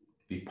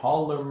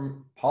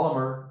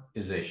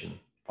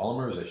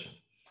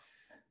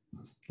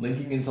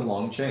 linking into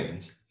long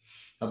chains,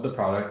 of the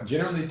product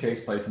generally takes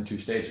place in two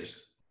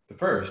stages. The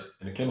first,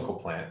 in a chemical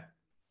plant,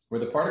 where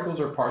the particles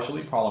are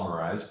partially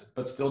polymerized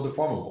but still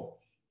deformable,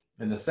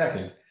 and the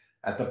second,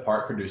 at the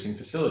part producing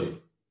facility,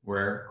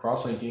 where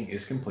cross-linking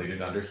is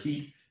completed under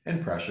heat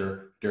and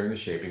pressure during the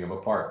shaping of a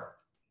part.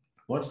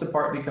 Once the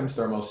part becomes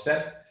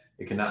thermoset,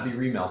 it cannot be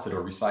remelted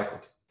or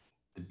recycled.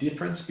 The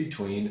difference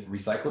between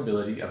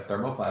recyclability of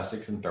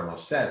thermoplastics and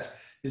thermosets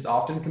is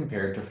often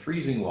compared to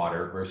freezing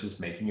water versus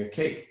making a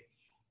cake.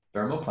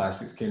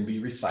 Thermoplastics can be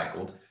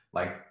recycled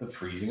like the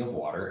freezing of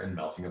water and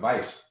melting of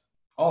ice,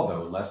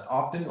 although less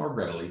often or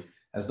readily,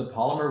 as the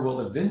polymer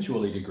will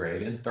eventually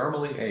degrade and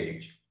thermally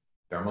age.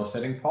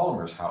 Thermosetting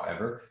polymers,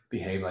 however,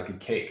 behave like a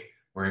cake,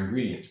 where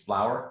ingredients,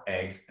 flour,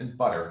 eggs, and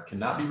butter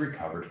cannot be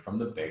recovered from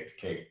the baked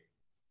cake.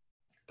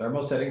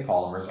 Thermosetting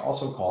polymers,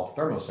 also called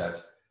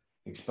thermosets,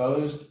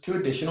 exposed to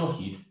additional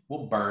heat,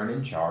 will burn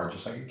and char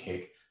just like a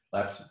cake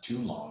left too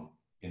long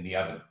in the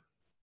oven.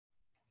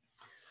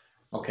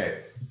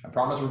 Okay, I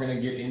promise we're going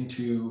to get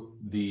into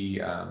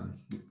the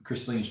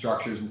crystalline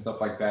structures and stuff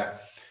like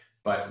that,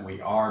 but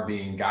we are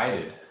being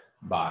guided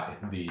by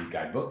the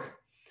guidebook,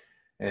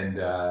 and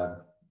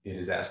it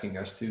is asking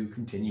us to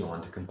continue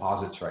on to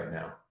composites right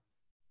now,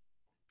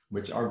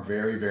 which are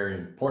very, very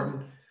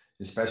important,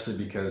 especially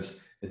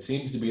because it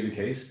seems to be the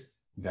case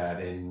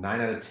that in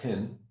 9 out of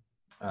 10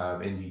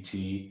 of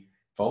NDT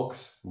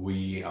folks,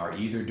 we are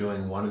either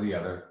doing one or the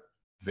other.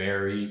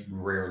 Very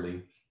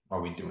rarely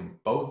are we doing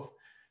both,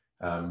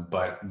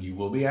 but you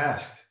will be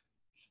asked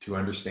to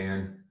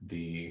understand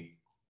the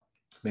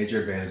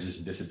major advantages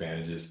and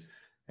disadvantages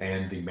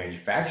and the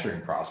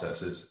manufacturing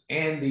processes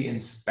and the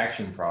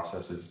inspection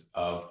processes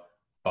of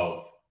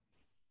both.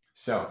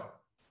 So,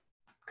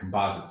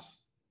 composites.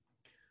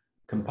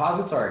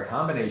 Composites are a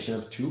combination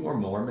of two or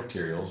more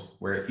materials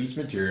where each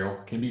material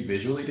can be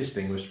visually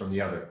distinguished from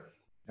the other.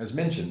 As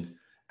mentioned,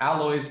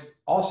 alloys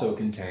also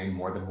contain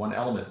more than one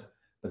element,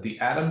 but the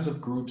atoms or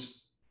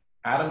groups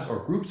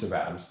of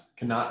atoms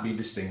cannot be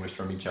distinguished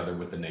from each other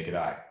with the naked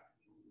eye.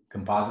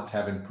 Composites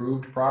have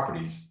improved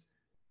properties.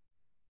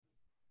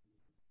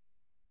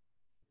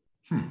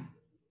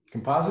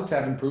 Composites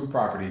have improved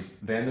properties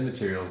than the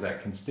materials that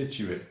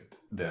constitute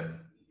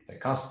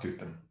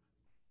them.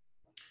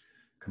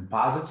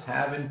 Composites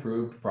have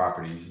improved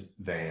properties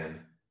than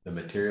the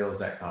materials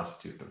that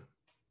constitute them.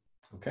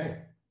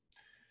 Okay.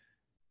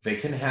 They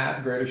can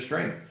have greater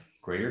strength,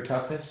 greater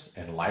toughness,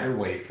 and lighter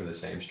weight for the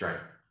same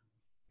strength.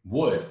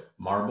 Wood,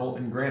 marble,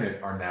 and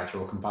granite are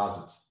natural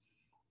composites.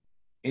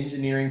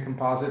 Engineering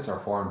composites are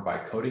formed by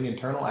coating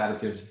internal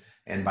additives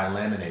and by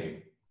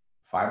laminating.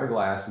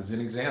 Fiberglass is an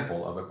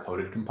example of a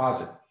coated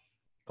composite.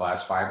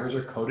 Glass fibers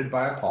are coated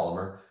by a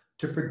polymer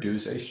to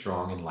produce a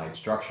strong and light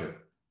structure.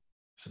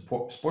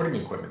 Sporting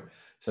equipment,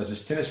 such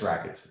as tennis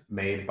rackets,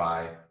 may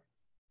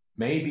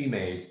be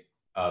made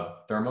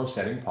of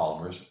thermosetting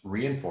polymers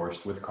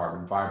reinforced with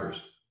carbon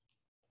fibers.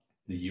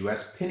 The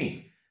US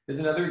penny is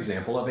another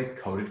example of a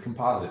coated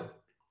composite,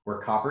 where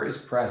copper is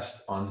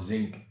pressed on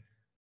zinc.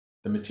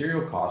 The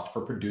material cost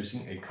for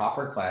producing a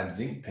copper-clad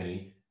zinc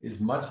penny is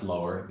much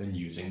lower than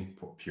using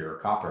pure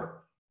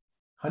copper.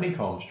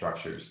 Honeycomb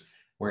structures,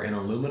 where an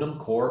aluminum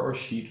core or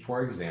sheet,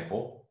 for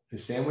example,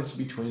 is sandwiched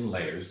between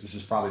layers. This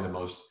is probably the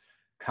most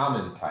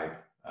common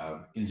type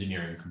of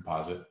engineering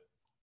composite.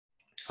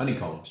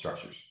 Honeycomb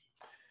structures,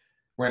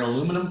 where an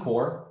aluminum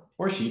core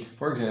or sheet,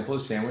 for example,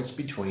 is sandwiched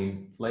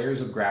between layers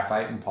of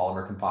graphite and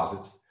polymer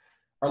composites,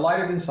 are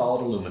lighter than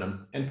solid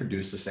aluminum and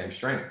produce the same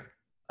strength.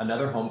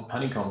 Another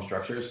honeycomb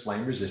structure is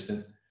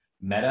flame-resistant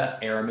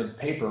meta-aramid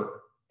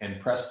paper and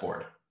press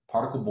board.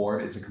 Particle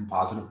board is a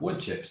composite of wood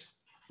chips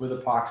with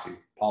epoxy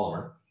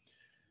polymer.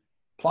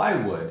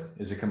 Plywood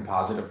is a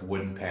composite of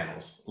wooden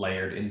panels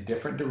layered in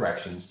different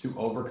directions to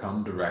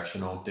overcome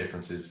directional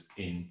differences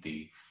in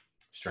the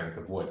strength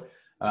of wood.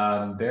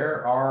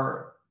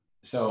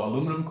 So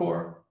aluminum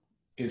core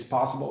is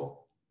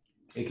possible.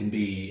 It can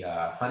be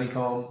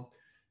honeycomb,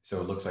 so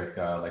it looks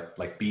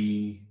like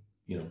bee,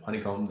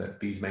 honeycomb that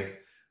bees make,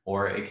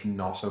 or it can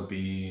also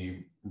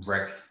be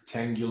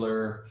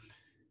rectangular.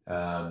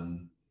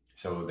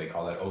 So they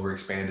call that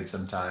overexpanded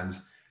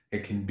sometimes.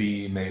 It can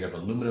be made of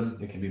aluminum.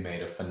 It can be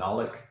made of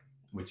phenolic,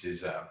 which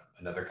is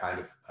another kind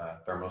of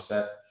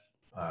thermoset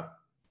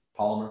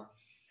polymer.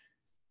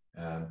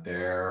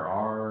 There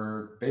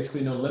are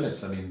basically no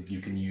limits. I mean, you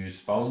can use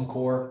foam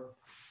core.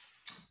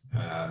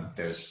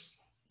 There's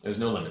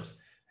no limits,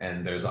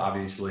 and there's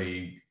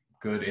obviously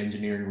good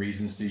engineering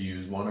reasons to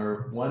use one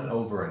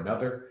over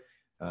another.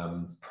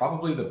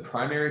 Probably the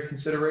primary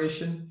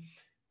consideration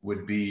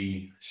would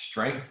be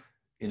strength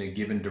in a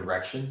given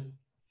direction.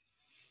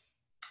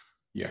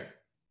 Yeah,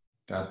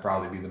 that'd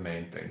probably be the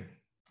main thing.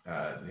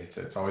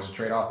 It's always a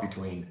trade-off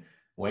between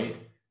weight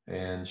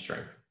and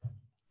strength.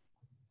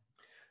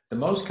 The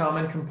most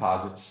common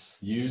composites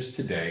used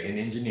today in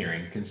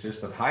engineering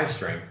consist of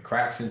high-strength,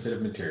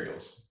 crack-sensitive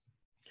materials: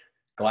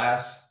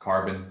 glass,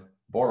 carbon,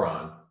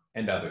 boron,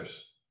 and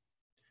others.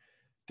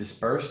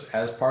 Dispersed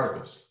as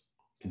particles,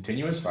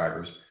 continuous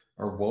fibers,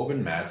 or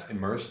woven mats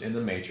immersed in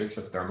the matrix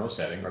of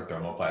thermosetting or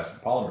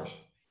thermoplastic polymers.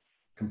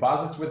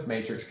 Composites with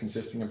matrix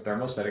consisting of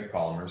thermostatic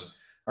polymers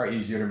are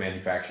easier to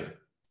manufacture.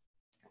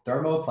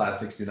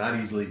 Thermoplastics do not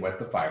easily wet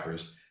the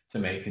fibers to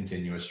make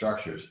continuous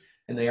structures,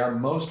 and they are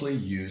mostly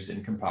used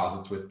in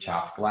composites with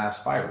chopped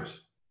glass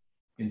fibers.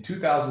 In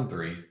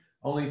 2003,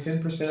 only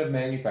 10% of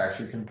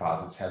manufactured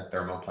composites had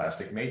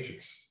thermoplastic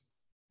matrix.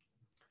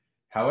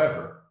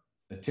 However,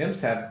 attempts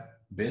have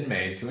been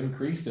made to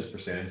increase this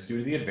percentage due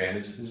to the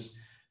advantages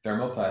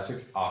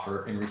thermoplastics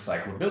offer in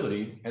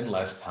recyclability and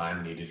less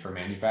time needed for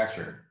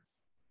manufacturing.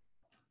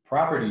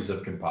 Properties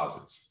of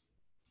composites.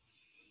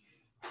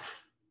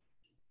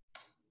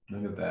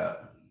 Look at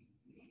that.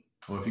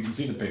 Well, if you can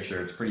see the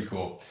picture, it's pretty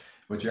cool.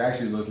 What you're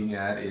actually looking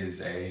at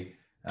is a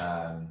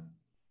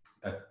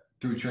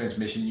through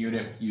transmission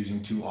unit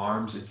using 2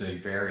 arms. It's a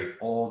very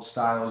old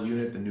style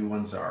unit. The new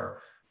ones are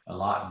a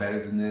lot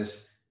better than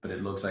this, but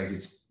it looks like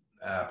it's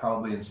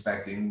probably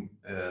inspecting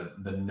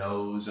the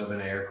nose of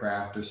an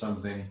aircraft or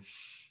something.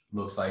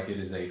 Looks like it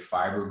is a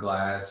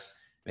fiberglass,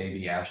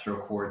 maybe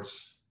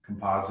astroquartz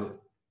composite.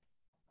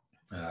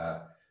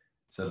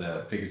 So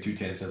the figure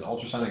 210 says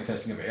ultrasonic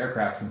testing of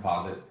aircraft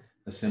composite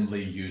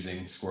assembly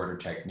using squirter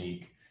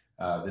technique.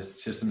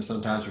 This system is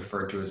sometimes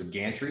referred to as a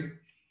gantry.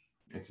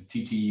 It's a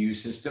TTU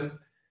system.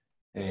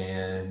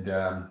 And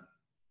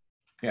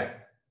yeah,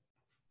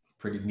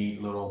 pretty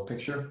neat little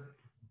picture.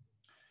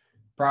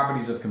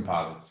 Properties of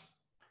composites.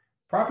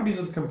 Properties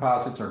of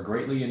composites are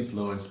greatly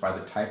influenced by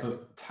the type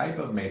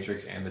of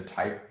matrix and the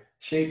type,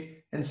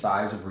 shape, and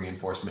size of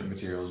reinforcement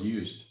materials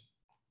used.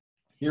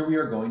 Here we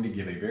are going to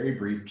give a very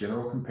brief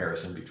general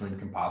comparison between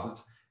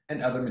composites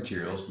and other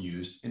materials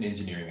used in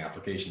engineering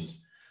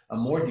applications. A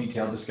more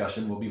detailed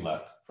discussion will be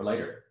left for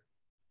later.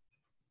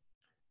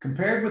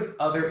 Compared with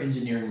other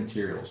engineering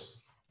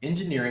materials,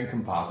 engineering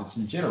composites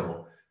in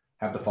general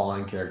have the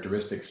following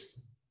characteristics.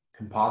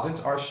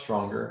 Composites are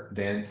stronger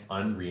than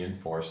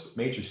unreinforced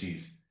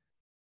matrices.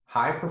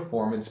 High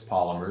performance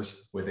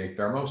polymers with a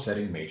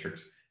thermosetting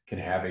matrix can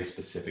have a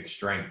specific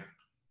strength.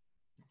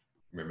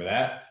 Remember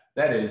that?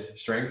 That is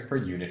strength per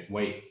unit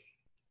weight,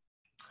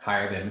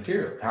 higher than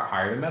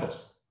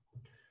metals.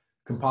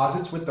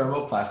 Composites with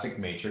thermoplastic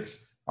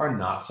matrix are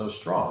not so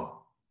strong,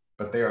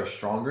 but they are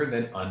stronger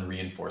than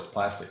unreinforced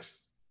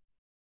plastics.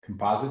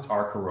 Composites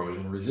are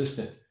corrosion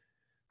resistant.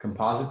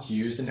 Composites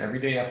used in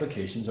everyday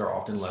applications are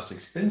often less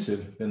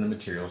expensive than the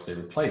materials they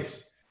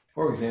replace.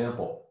 For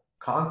example,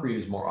 concrete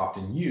is more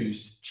often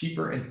used,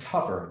 cheaper and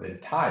tougher than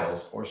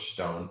tiles or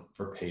stone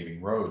for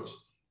paving roads.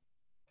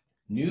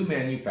 New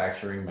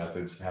manufacturing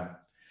methods have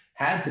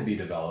had to be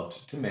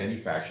developed to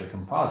manufacture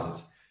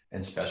composites,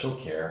 and special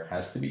care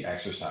has to be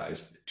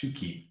exercised to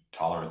keep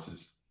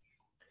tolerances.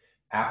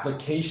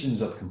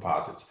 Applications of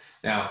composites.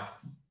 Now,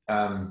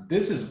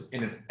 this is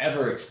in an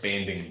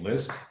ever-expanding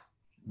list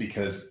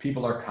because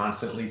people are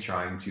constantly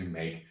trying to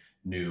make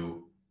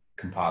new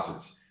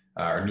composites,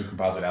 or new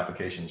composite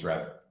applications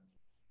rather.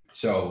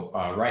 So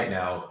right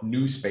now,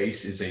 new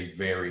space is a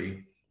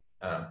very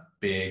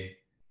big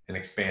and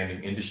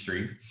expanding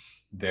industry.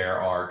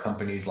 There are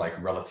companies like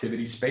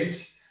Relativity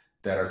Space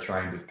that are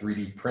trying to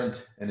 3D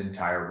print an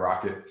entire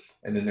rocket.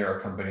 And then there are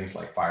companies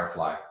like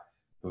Firefly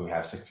who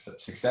have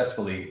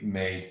successfully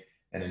made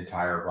an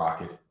entire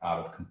rocket out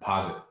of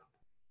composite.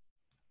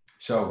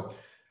 So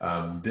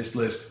this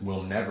list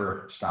will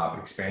never stop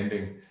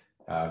expanding.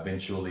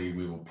 Eventually,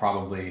 we will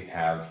probably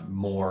have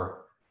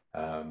more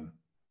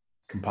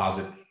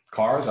composite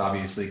cars.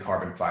 Obviously,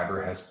 carbon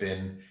fiber has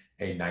been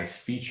a nice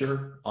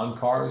feature on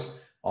cars,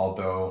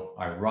 although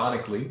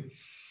ironically,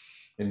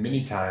 and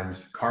many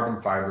times carbon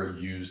fiber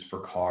used for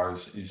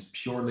cars is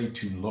purely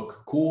to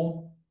look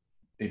cool.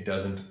 It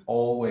doesn't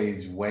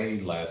always weigh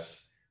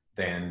less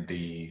than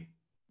the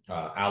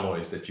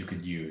alloys that you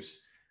could use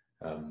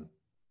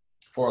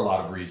for a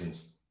lot of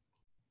reasons.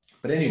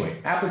 But anyway,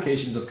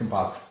 applications of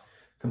composites.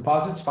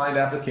 Composites find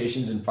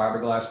applications in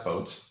fiberglass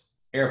boats,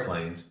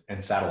 airplanes,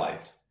 and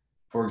satellites.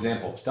 For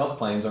example, stealth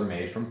planes are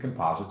made from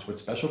composites with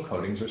special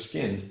coatings or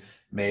skins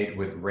made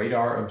with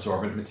radar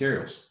absorbent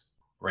materials,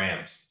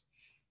 RAMs.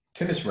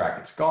 Tennis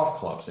rackets, golf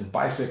clubs, and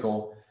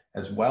bicycle,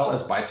 as well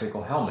as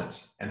bicycle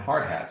helmets and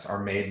hard hats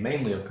are made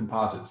mainly of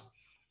composites.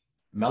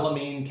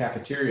 Melamine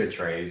cafeteria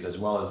trays, as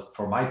well as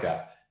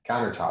Formica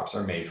countertops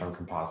are made from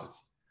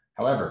composites.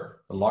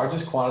 However, the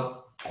largest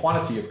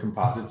quantity of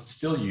composites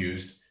still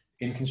used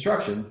in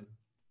construction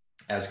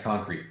as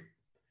concrete.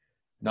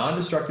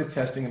 Non-destructive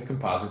testing of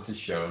composites is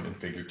shown in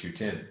figure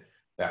 210.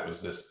 That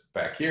was this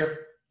back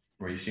here,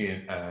 where you see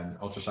an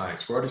ultrasonic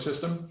squirter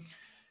system.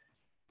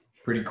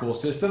 Pretty cool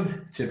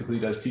system, typically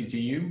does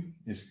TTU,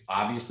 is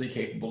obviously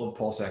capable of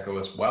pulse echo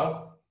as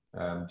well.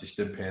 Just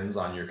depends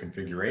on your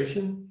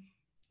configuration.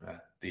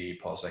 The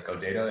pulse echo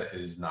data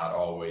is not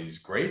always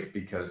great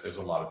because there's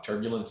a lot of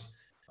turbulence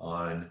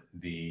on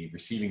the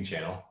receiving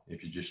channel.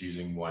 If you're just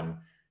using one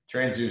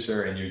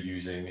transducer and you're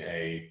using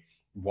a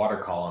water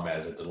column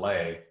as a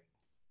delay,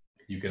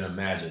 you can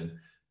imagine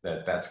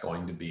that that's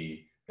going to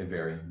be a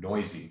very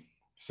noisy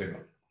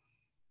signal.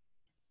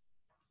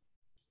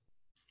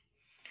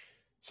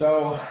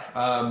 So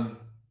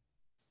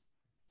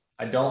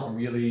I don't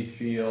really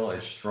feel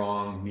a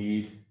strong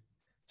need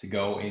to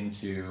go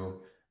into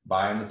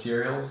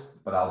biomaterials,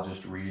 but I'll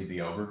just read the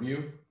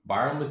overview.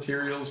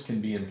 Biomaterials can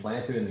be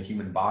implanted in the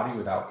human body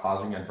without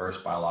causing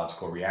adverse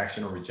biological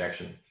reaction or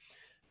rejection.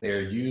 They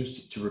are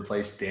used to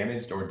replace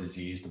damaged or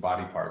diseased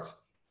body parts.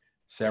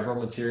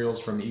 Several materials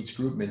from each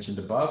group mentioned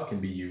above can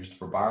be used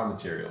for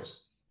biomaterials,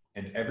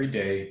 and every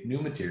day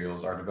new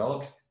materials are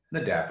developed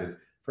and adapted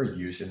for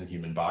use in the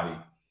human body.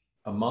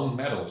 Among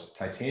metals,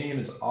 titanium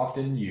is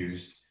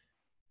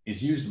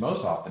used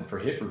most often for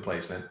hip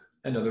replacement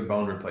and other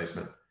bone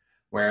replacement,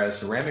 whereas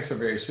ceramics are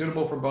very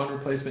suitable for bone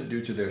replacement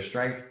due to their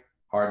strength,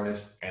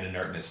 hardness, and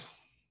inertness.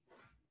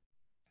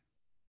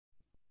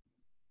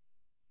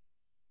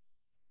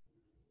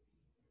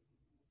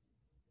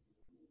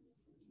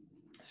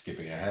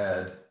 Skipping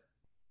ahead.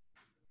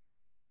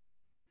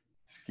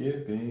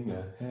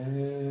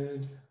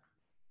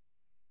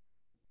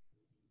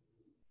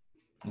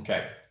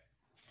 Okay,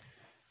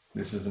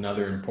 this is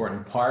another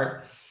important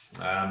part.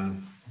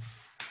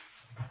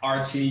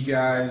 RT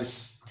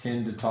guys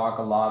tend to talk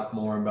a lot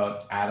more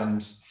about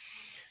atoms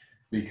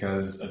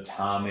because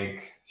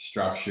atomic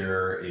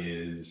structure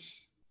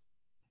is,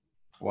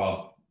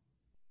 well,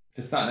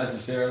 it's not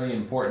necessarily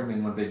important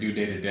in what they do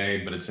day to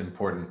day, but it's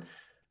important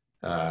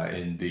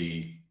in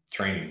the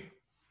training,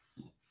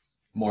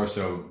 more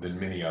so than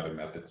many other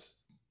methods.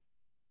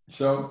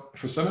 So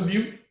for some of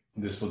you,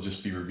 this will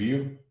just be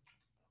review,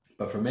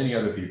 but for many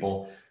other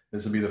people,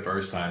 this will be the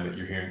first time that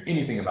you're hearing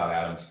anything about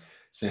atoms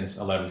since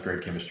 11th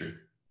grade chemistry.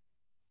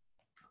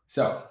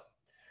 So,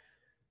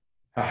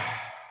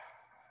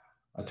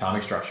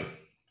 atomic structure.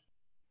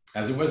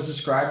 As it was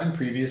described in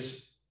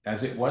previous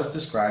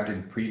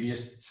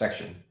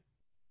section,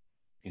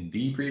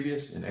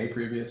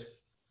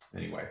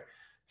 anyway.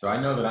 So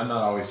I know that I'm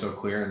not always so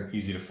clear and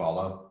easy to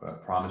follow, but I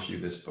promise you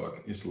this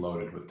book is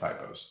loaded with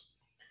typos.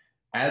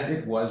 As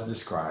it was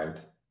described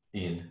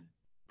in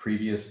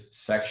previous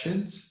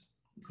sections,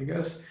 I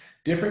guess,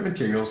 different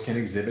materials can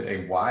exhibit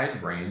a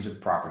wide range of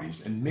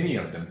properties, and many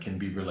of them can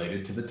be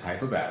related to the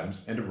type of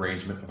atoms and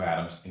arrangement of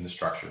atoms in the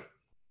structure.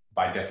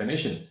 By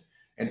definition,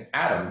 an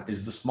atom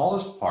is the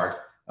smallest part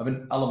of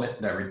an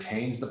element that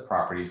retains the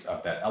properties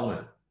of that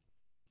element.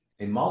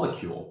 A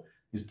molecule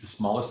is the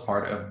smallest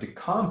part of the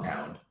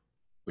compound,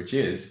 which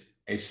is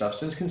a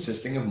substance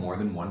consisting of more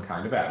than one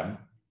kind of atom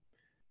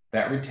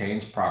that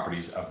retains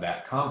properties of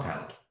that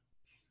compound.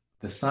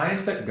 The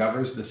science that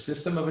governs the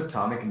system of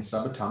atomic and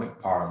subatomic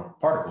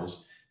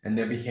particles and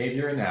their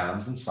behavior in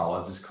atoms and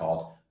solids is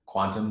called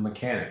quantum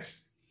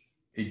mechanics.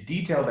 A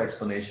detailed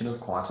explanation of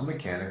quantum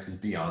mechanics is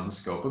beyond the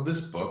scope of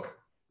this book,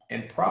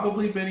 and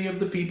probably many of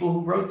the people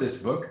who wrote this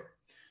book,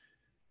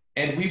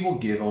 and we will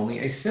give only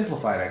a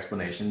simplified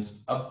explanation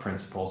of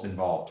principles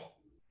involved.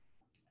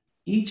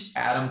 Each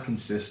atom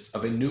consists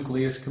of a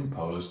nucleus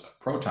composed of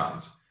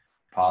protons,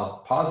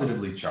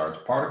 positively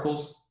charged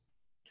particles.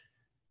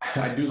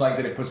 I do like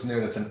that it puts in there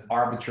that's an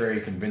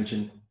arbitrary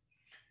convention,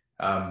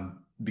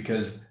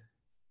 because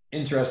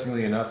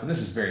interestingly enough, and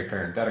this is very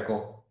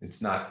parenthetical, it's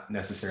not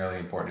necessarily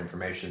important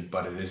information,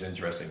 but it is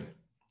interesting.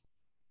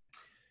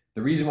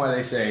 The reason why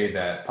they say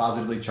that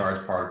positively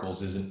charged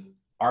particles is an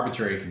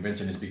arbitrary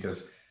convention is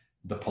because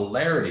the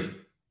polarity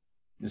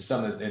is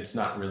something that it's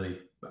not really,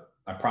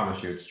 I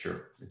promise you it's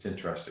true. It's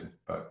interesting,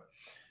 but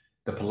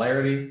the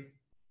polarity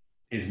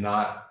is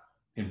not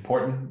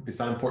important. It's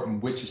not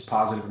important which is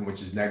positive and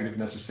which is negative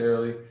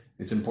necessarily.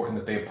 It's important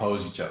that they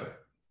oppose each other.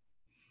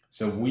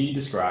 So we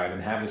describe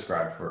and have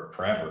described for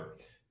forever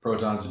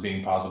protons as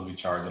being positively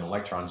charged and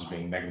electrons as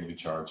being negatively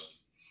charged,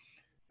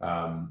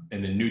 and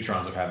then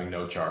neutrons of having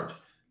no charge.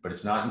 But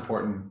it's not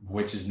important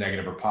which is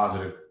negative or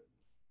positive.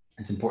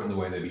 It's important the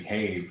way they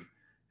behave,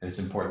 and it's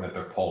important that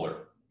they're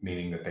polar,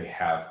 meaning that they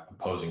have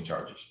opposing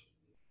charges.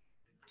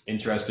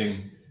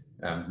 Interesting,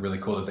 really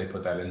cool that they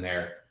put that in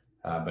there.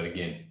 But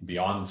again,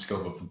 beyond the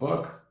scope of the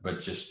book, but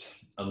just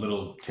a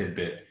little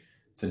tidbit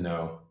to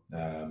know.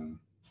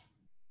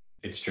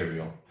 It's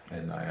trivial,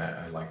 and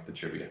I like the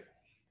trivia.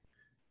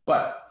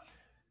 But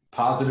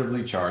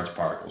positively charged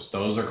particles,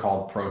 those are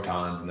called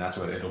protons, and that's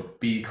what it'll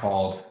be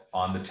called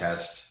on the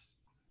test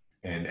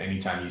and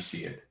anytime you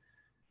see it.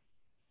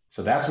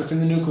 So that's what's in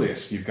the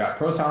nucleus. You've got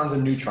protons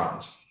and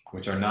neutrons,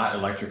 which are not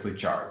electrically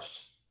charged.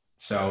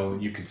 So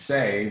you could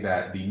say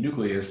that the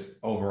nucleus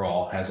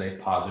overall has a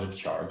positive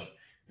charge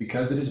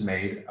because it is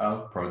made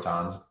of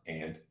protons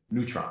and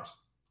neutrons.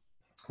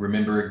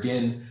 Remember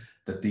again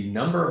that the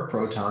number of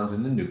protons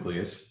in the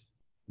nucleus,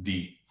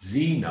 the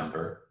Z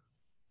number,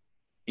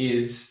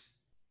 is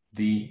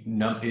the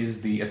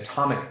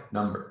atomic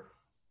number,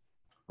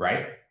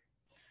 right?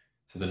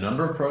 So the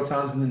number of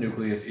protons in the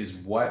nucleus is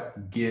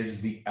what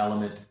gives the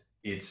element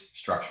its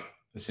structure,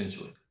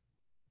 essentially.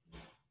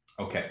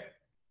 Okay.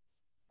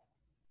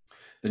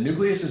 The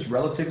nucleus is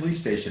relatively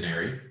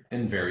stationary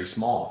and very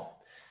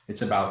small.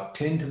 It's about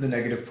 10 to the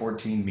negative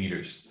 14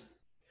 meters.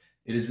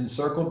 It is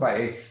encircled by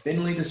a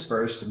thinly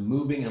dispersed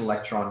moving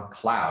electron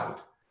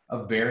cloud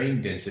of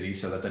varying density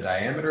so that the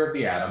diameter of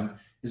the atom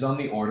is on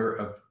the order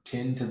of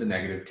 10 to the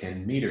negative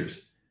 10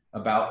 meters.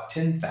 about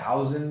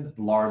 10,000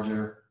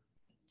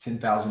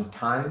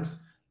 times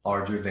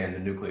larger than the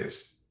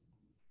nucleus.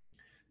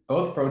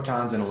 Both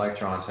protons and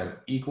electrons have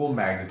equal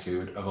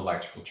magnitude of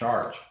electrical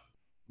charge,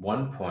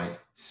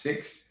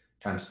 1.6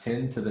 times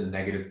 10 to the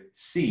negative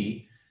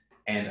C,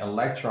 and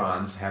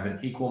electrons have an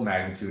equal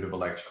magnitude of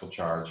electrical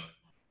charge.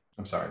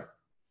 I'm sorry.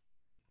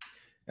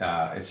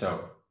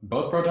 So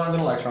both protons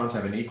and electrons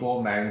have an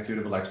equal magnitude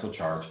of electrical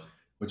charge,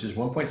 which is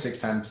 1.6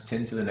 times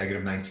 10 to the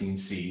negative 19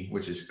 C,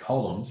 which is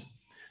coulombs.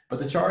 But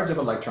the charge of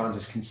electrons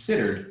is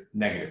considered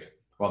negative,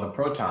 while the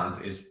protons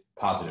is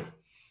positive.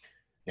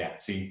 Yeah,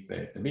 see,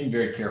 they're being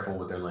very careful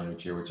with their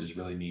language here, which is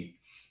really neat.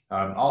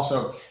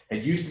 Also,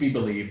 it used to be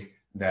believed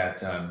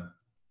that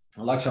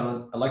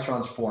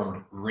electrons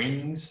formed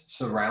rings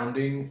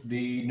surrounding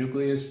the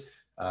nucleus,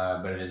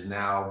 but it is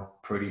now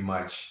pretty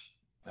much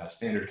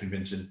standard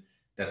convention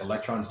that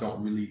electrons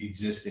don't really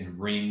exist in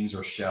rings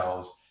or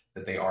shells,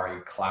 that they are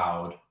a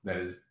cloud that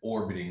is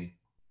orbiting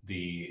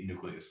the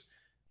nucleus.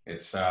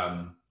 It's,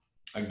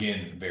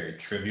 again, very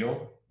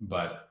trivial,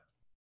 but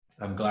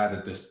I'm glad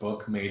that this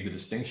book made the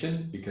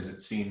distinction, because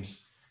it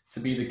seems to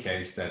be the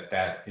case that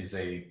that is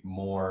a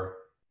more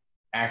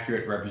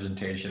accurate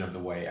representation of the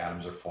way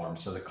atoms are formed.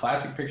 So the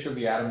classic picture of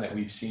the atom that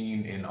we've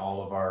seen in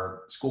all of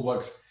our school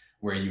books,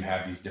 where you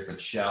have these different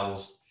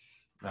shells,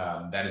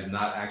 that is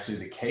not actually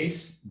the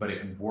case, but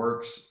it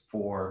works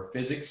for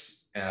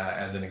physics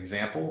as an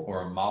example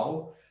or a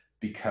model,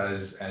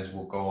 because as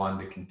we'll go on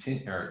to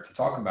continue or to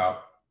talk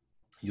about,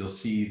 you'll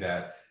see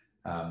that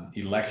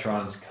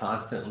electrons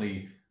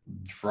constantly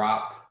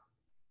drop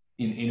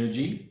in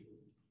energy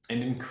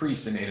and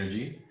increase in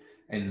energy.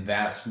 And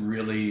that's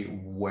really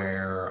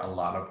where a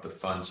lot of the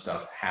fun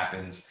stuff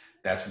happens.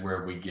 That's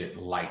where we get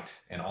light,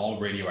 and all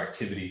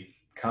radioactivity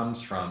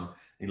comes from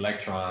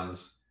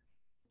electrons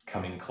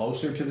coming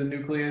closer to the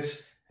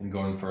nucleus and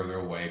going further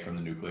away from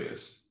the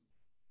nucleus.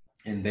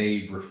 And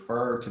they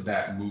refer to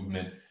that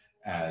movement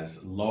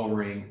as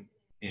lowering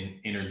in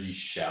energy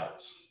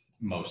shells,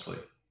 mostly.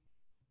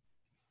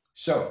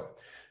 So,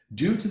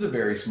 due to the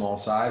very small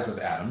size of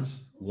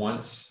atoms,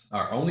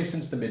 only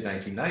since the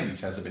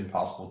mid-1990s has it been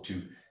possible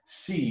to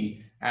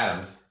see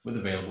atoms with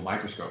available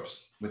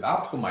microscopes. With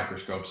optical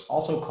microscopes,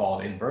 also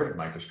called inverted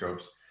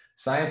microscopes,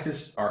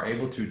 scientists are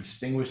able to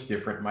distinguish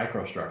different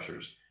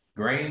microstructures,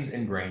 grains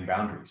and grain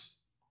boundaries.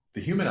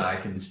 The human eye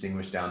can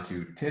distinguish down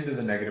to 10 to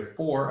the negative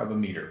 4 of a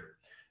meter,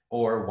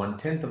 or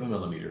 1/10 of a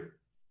millimeter.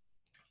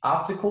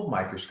 Optical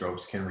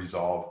microscopes can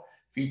resolve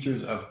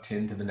features of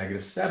 10 to the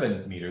negative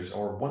 7 meters,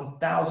 or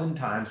 1,000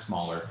 times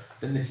smaller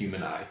than the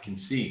human eye can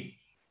see.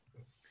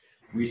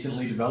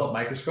 Recently developed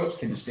microscopes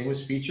can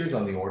distinguish features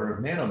on the order of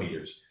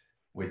nanometers,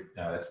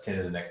 that's 10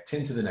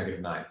 to the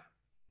negative 9,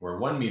 where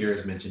 1 meter,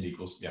 as mentioned,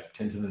 equals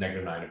 10 to the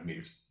negative 9 of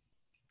meters.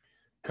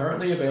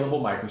 Currently available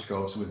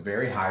microscopes with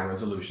very high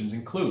resolutions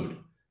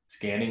include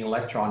scanning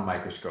electron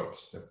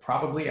microscopes. They'll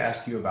probably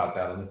ask you about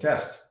that on the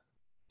test.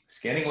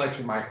 Scanning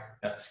electron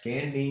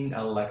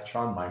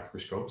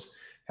microscopes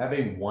have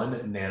a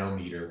 1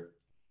 nanometer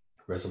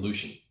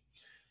resolution.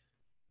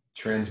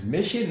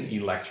 Transmission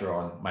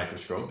electron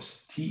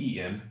microscopes,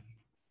 TEM,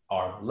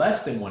 are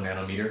less than 1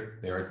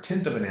 nanometer. They're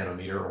 1/10 of a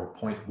nanometer, or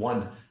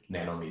 0.1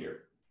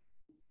 nanometer.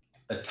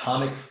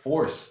 Atomic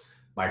force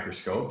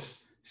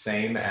microscopes,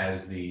 same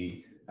as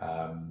the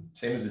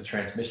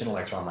transmission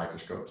electron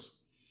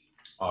microscopes,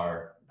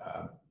 are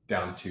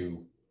down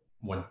to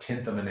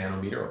 1/10 of a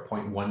nanometer, or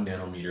 0.1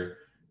 nanometer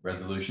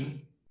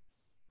resolution.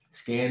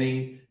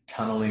 Scanning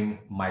tunneling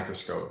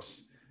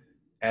microscopes,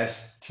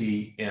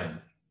 STM,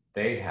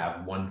 they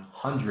have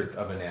 1/100th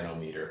of a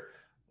nanometer,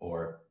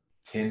 or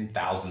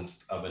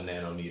 10,000th of a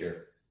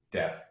nanometer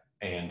depth,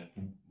 and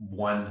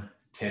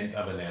 1/10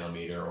 of a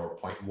nanometer, or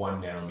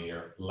 0.1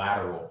 nanometer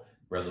lateral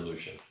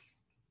resolution.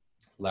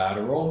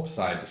 Lateral,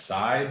 side to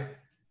side.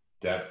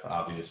 Depth,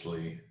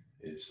 obviously,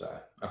 is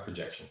a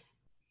projection.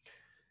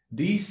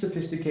 These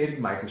sophisticated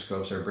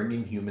microscopes are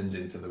bringing humans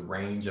into the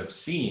range of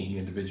seeing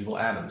individual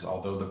atoms,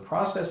 although the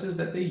processes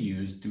that they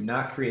use do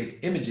not create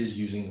images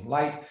using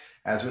light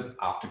as with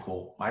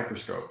optical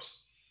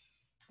microscopes.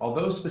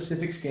 Although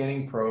specific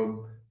scanning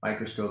probe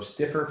microscopes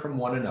differ from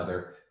one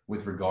another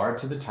with regard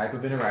to the type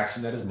of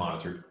interaction that is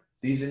monitored,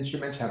 these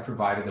instruments have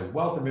provided a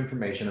wealth of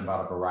information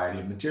about a variety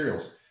of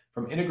materials,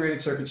 from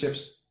integrated circuit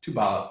chips to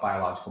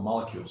biological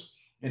molecules,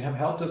 and have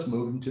helped us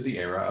move into the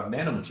era of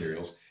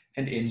nanomaterials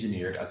and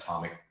engineered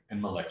atomic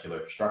and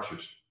molecular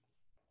structures.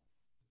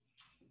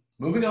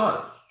 Moving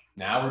on,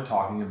 now we're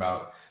talking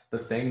about the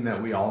thing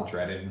that we all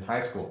dreaded in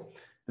high school,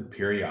 the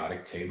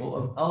periodic table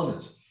of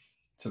elements.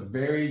 It's a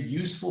very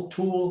useful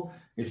tool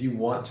if you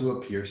want to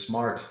appear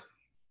smart.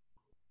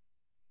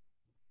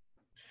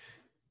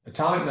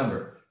 Atomic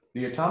number.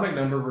 The atomic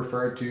number,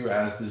 referred to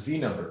as the Z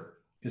number,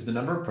 is the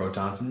number of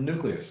protons in the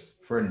nucleus.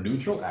 For a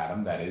neutral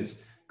atom, that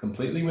is,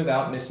 completely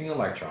without missing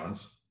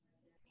electrons,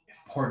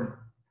 important.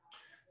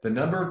 The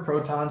number of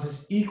protons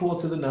is equal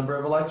to the number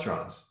of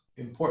electrons,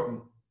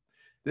 important.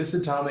 This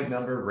atomic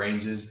number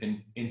ranges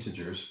in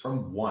integers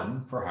from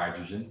 1 for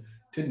hydrogen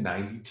to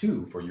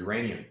 92 for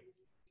uranium.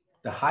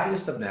 the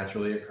highest of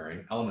naturally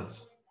occurring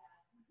elements.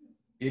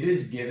 It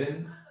is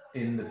given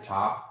in the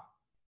top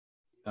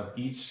of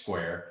each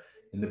square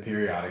in the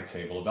periodic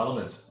table of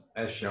elements,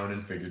 as shown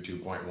in figure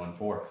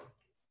 2.14.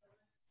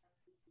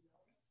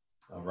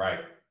 All right.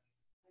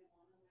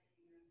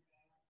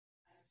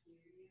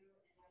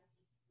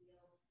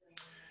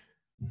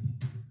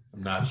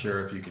 I'm not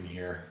sure if you can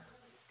hear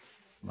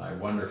my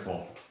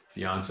wonderful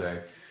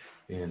fiance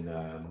in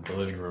the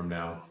living room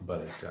now,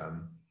 but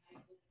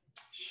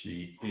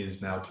she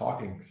is now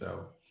talking.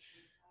 So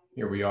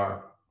here we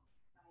are.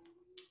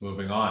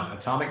 Moving on.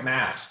 Atomic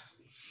mass.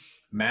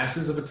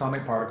 Masses of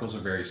atomic particles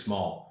are very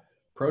small.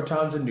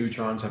 Protons and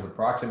neutrons have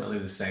approximately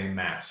the same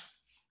mass,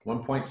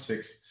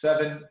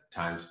 1.67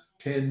 times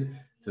 10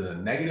 to the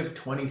negative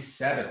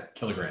 27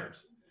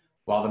 kilograms,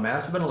 while the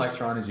mass of an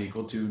electron is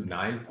equal to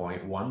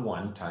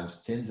 9.11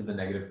 times 10 to the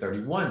negative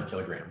 31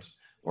 kilograms,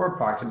 or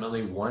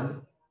approximately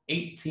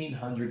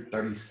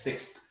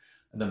 1/1836th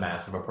of the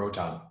mass of a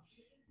proton.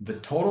 The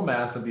total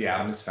mass of the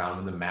atom is found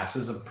when the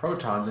masses of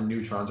protons and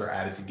neutrons are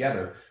added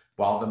together,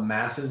 while the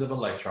masses of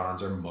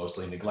electrons are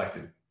mostly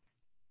neglected.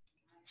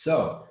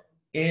 So,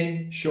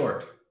 in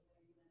short,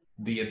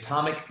 the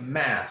atomic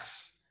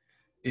mass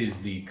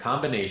is the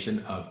combination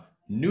of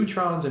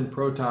neutrons and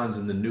protons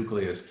in the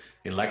nucleus.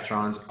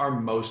 Electrons are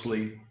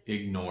mostly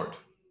ignored.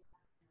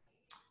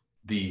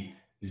 The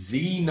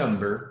Z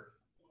number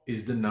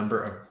is the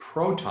number of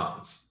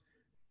protons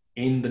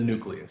in the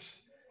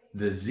nucleus.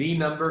 The Z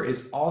number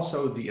is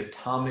also the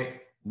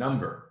atomic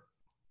number.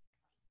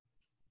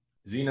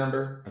 Z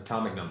number,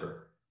 atomic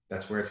number.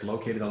 That's where it's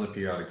located on the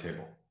periodic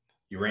table.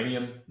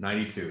 Uranium,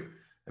 92.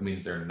 That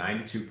means there are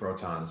 92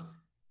 protons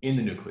in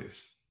the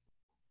nucleus.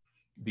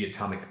 The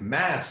atomic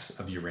mass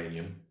of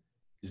uranium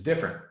is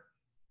different.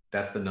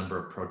 That's the number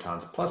of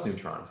protons plus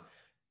neutrons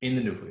in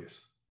the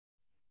nucleus.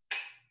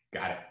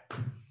 Got it.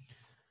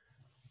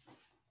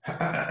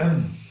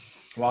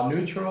 While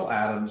neutral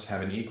atoms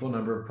have an equal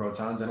number of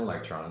protons and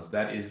electrons,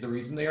 that is the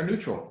reason they are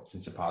neutral,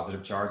 since the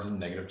positive charge and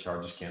negative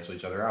charges cancel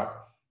each other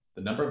out.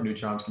 The number of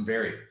neutrons can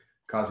vary,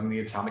 causing the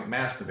atomic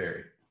mass to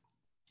vary.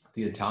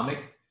 The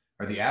atomic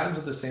are the atoms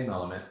of the same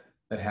element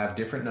that have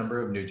different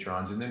number of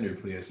neutrons in their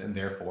nucleus and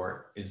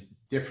therefore is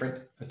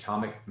different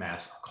atomic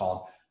mass,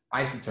 called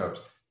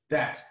isotopes.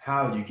 That's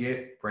how you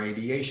get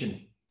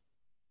radiation.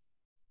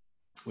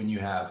 When you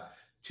have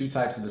two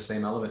types of the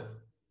same element,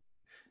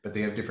 but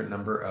they have different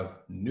number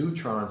of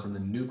neutrons in the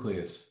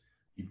nucleus,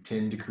 you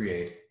tend to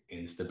create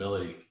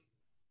instability.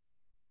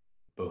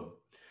 Boom.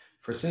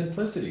 For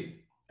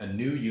simplicity, a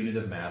new unit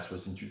of mass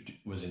was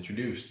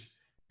introduced,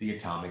 the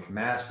atomic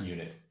mass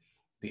unit.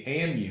 The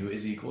AMU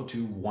is equal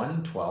to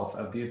 1/12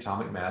 of the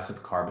atomic mass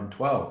of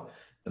carbon-12,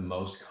 the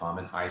most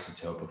common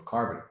isotope of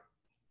carbon.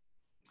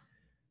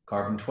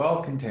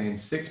 Carbon-12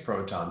 contains 6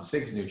 protons,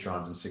 6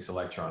 neutrons, and 6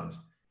 electrons.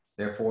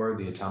 Therefore,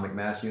 the atomic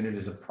mass unit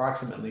is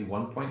approximately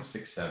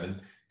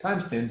 1.67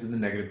 times 10 to the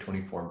negative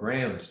 24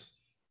 grams,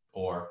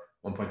 or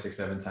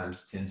 1.67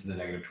 times 10 to the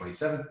negative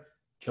 27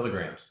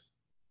 kilograms.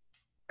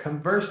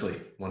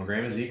 Conversely, 1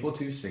 gram is equal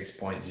to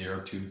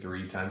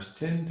 6.023 times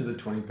 10 to the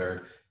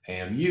 23rd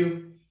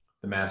AMU.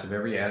 The mass of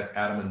every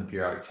atom in the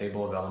periodic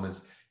table of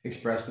elements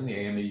expressed in the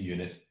AMU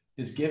unit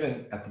is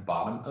given at the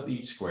bottom of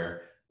each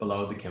square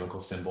below the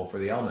chemical symbol for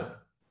the element.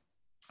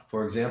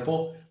 For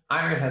example,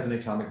 iron has an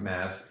atomic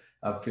mass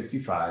of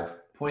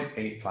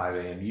 55.85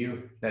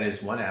 AMU. That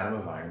is, 1 atom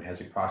of iron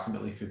has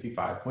approximately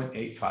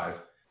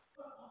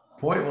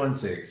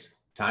 55.85.16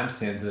 times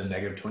 10 to the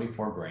negative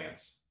 24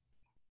 grams,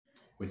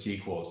 which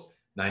equals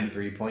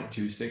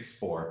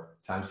 93.264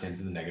 times 10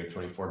 to the negative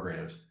 24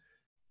 grams.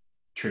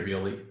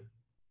 Trivially,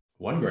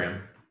 1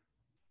 gram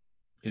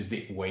is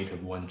the weight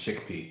of 1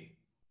 chickpea,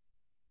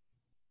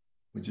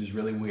 which is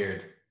really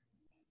weird,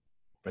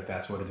 but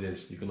that's what it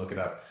is. You can look it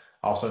up.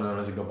 Also known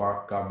as a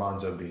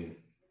garbanzo bean.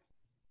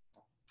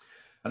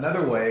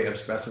 Another way of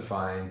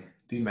specifying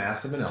the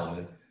mass of an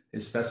element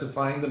is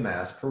specifying the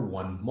mass per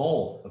 1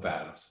 mole of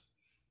atoms.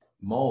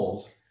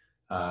 Moles,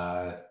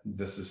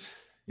 this is,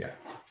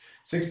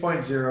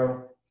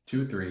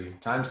 6.023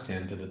 times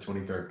 10 to the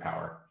 23rd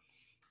power,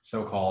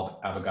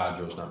 so-called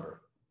Avogadro's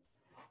number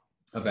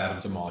of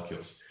atoms and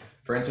molecules.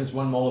 For instance,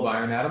 1 mole of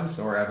iron atoms,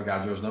 or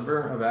Avogadro's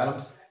number of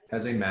atoms,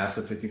 has a mass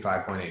of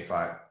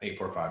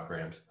 55.845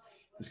 grams.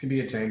 This can be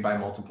attained by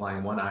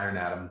multiplying 1 iron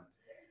atom.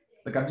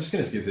 Look, I'm just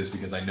going to skip this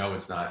because I know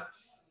it's not.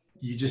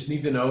 You just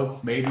need to know,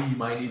 maybe you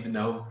might need to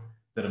know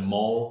that a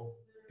mole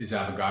is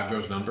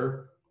Avogadro's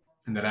number,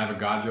 and that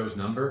Avogadro's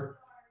number,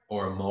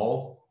 or a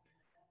mole,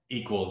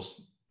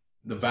 equals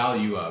the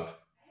value of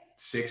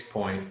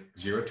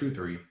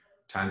 6.023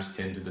 times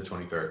 10 to the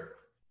 23rd.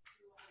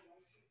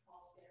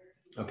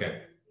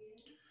 Okay.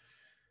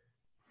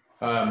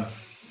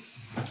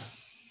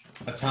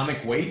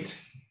 Atomic weight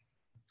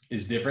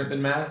is different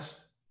than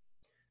mass,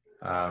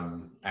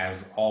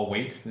 as all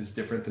weight is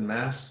different than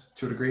mass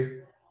to a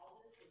degree.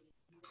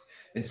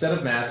 Instead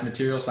of mass,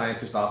 material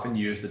scientists often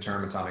use the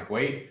term atomic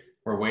weight,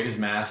 where weight is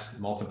mass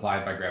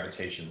multiplied by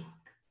gravitation.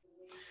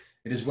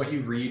 It is what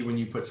you read when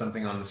you put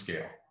something on the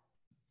scale.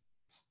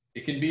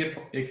 It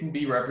can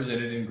be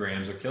represented in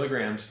grams or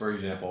kilograms, for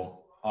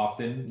example.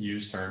 Often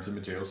used terms in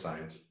material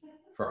science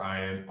for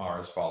iron are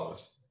as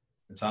follows.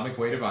 Atomic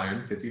weight of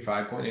iron,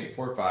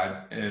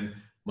 55.845, and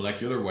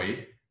molecular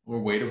weight, or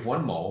weight of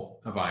 1 mole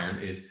of iron,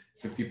 is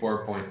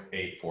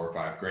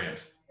 54.845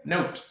 grams.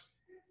 Note,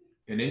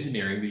 in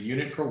engineering, the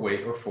unit for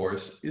weight or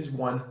force is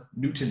 1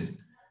 Newton,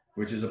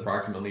 which is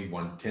approximately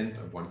 1/10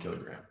 of 1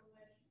 kilogram.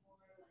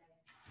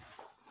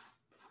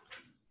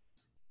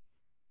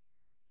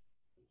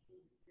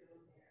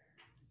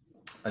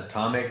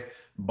 Atomic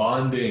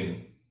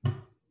bonding.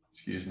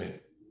 Excuse me.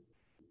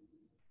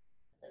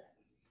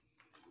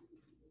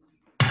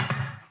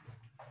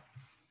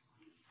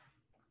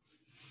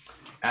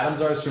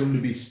 Atoms are assumed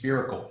to be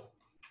spherical,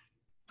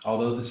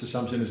 although this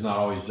assumption is not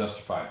always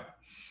justified.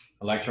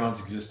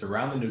 Electrons exist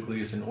around the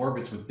nucleus in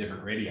orbits with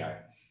different radii,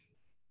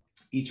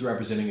 each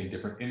representing a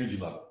different energy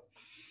level.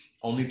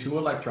 Only 2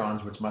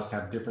 electrons, which must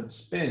have different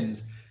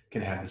spins,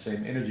 can have the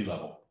same energy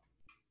level.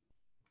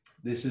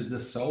 This is the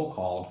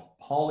so-called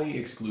Pauli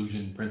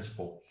exclusion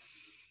principle.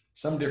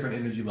 Some different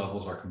energy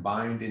levels are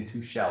combined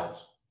into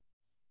shells.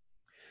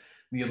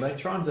 The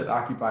electrons that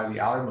occupy the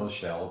outermost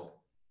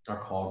shell are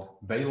called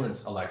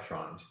valence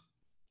electrons.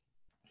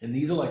 And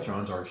these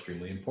electrons are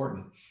extremely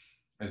important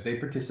as they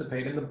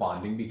participate in the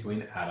bonding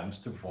between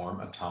atoms to form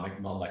atomic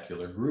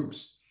molecular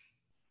groups.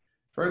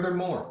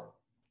 Furthermore,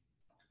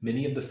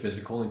 many of the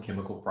physical and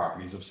chemical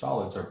properties of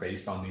solids are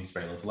based on these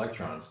valence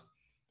electrons.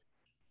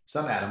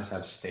 Some atoms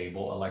have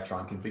stable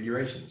electron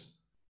configurations.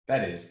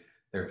 That is,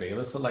 their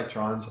valence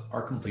electrons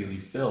are completely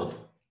filled.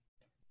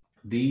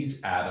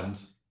 These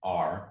elements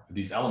are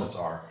these are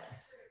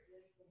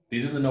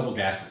the noble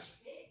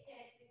gases: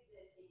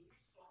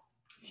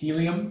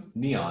 helium,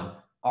 neon,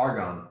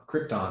 argon,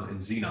 krypton,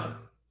 and xenon.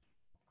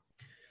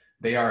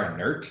 They are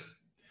inert.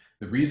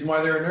 The reason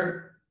why they're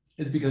inert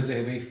is because they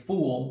have a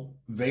full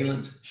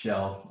valence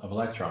shell of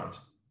electrons.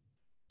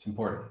 It's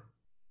important.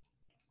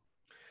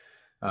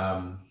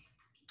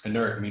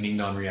 Inert meaning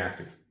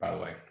non-reactive, by the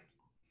way.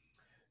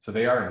 So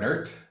they are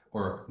inert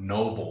or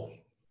noble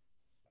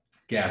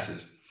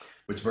gases,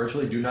 which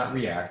virtually do not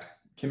react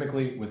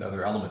chemically with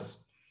other elements.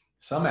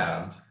 Some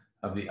atoms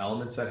of the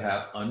elements that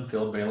have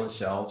unfilled valence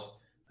shells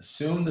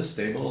assume the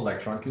stable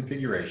electron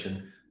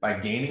configuration by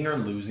gaining or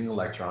losing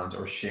electrons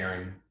or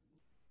sharing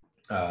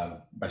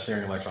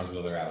electrons with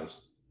other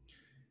atoms.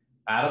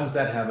 Atoms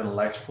that have an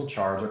electrical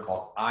charge are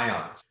called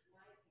ions.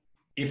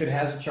 If it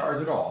has a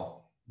charge at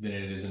all, then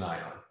it is an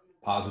ion,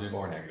 positive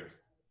or negative.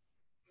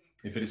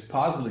 If it is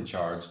positively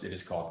charged, it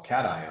is called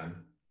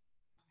cation.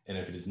 And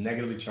if it is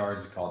negatively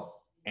charged, it's called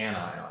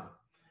anion.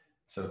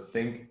 So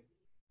think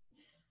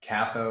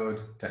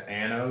cathode to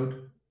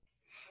anode,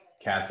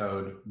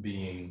 cathode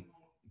being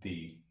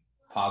the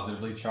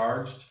positively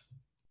charged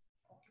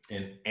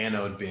and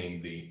anode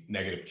being the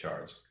negative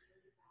charged.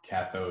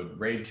 Cathode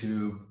ray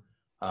tube,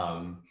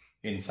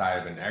 inside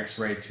of an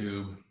X-ray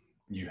tube,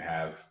 you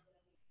have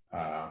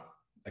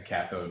a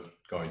cathode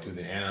going to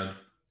the anode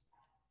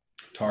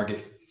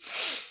target.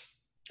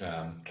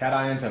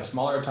 Cations have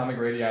smaller atomic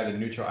radii than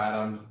neutral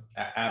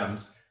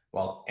atoms,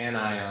 while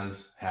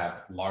anions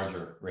have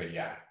larger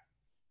radii.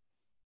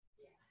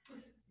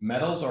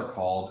 Metals are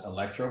called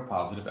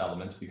electropositive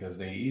elements because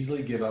they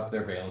easily give up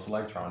their valence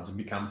electrons and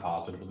become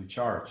positively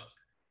charged.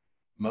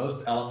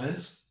 Most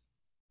elements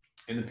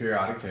in the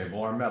periodic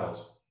table are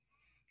metals.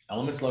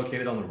 Elements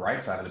located on the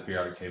right side of the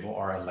periodic table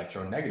are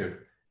electronegative,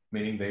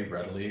 meaning they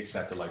readily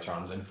accept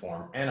electrons and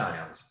form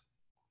anions.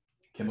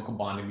 Chemical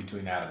bonding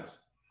between atoms.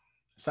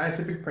 A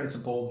scientific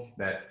principle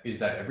is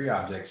that every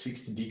object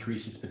seeks to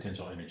decrease its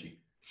potential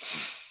energy.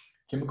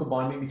 Chemical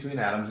bonding between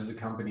atoms is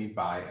accompanied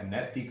by a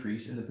net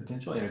decrease in the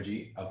potential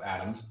energy of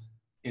atoms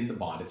in the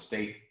bonded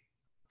state.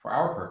 For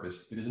our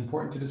purpose, it is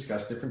important to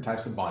discuss different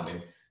types of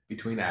bonding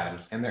between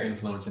atoms and their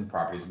influence and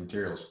properties of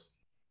materials.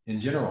 In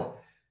general,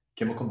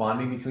 chemical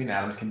bonding between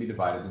atoms can be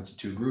divided into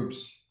 2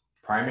 groups: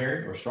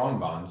 primary or strong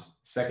bonds,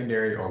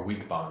 secondary or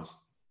weak bonds.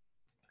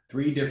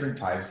 3 different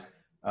types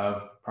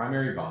of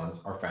primary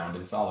bonds are found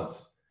in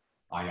solids: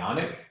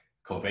 ionic,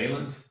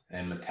 covalent,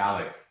 and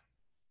metallic.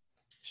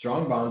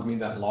 Strong bonds mean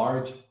that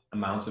large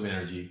amounts of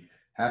energy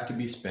have to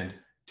be spent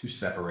to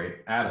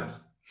separate atoms.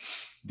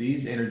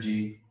 This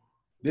energy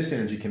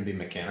can be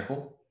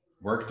mechanical,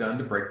 work done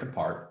to break the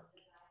part,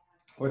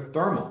 or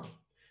thermal,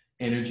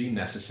 energy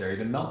necessary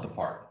to melt the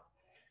part.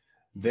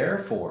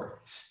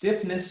 Therefore,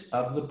 stiffness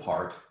of the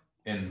part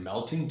and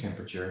melting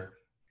temperature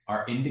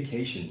are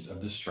indications of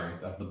the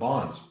strength of the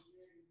bonds.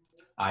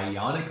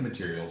 Ionic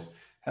materials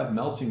have high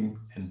melting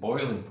and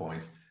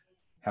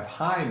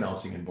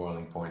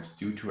boiling points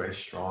due to a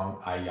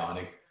strong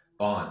ionic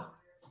bond.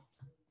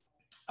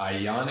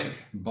 Ionic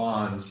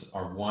bonds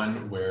are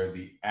one where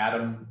the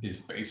atom is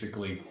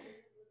basically,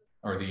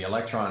 or the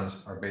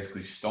electrons are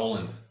basically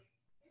stolen,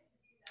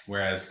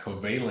 whereas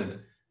covalent,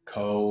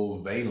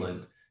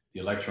 the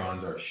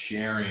electrons are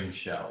sharing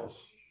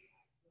shells.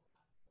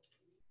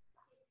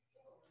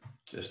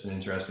 Just an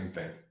interesting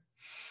thing.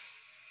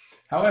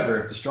 However,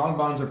 if the strong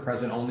bonds are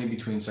present only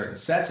between certain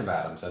sets of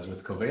atoms, as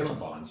with covalent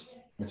bonds,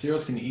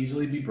 Materials can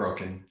easily be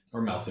broken or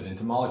melted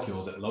into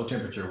molecules at low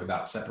temperature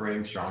without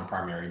separating strong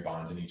primary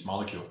bonds in each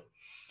molecule.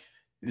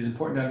 It is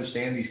important to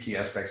understand these key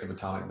aspects of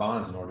atomic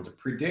bonds in order to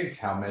predict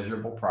how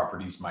measurable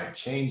properties might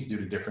change due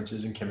to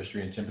differences in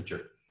chemistry and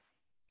temperature.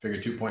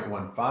 Figure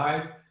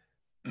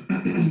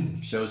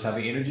 2.15 shows how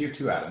the energy of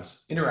two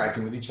atoms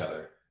interacting with each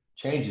other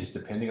changes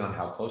depending on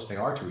how close they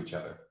are to each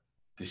other.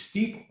 The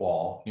steep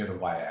wall near the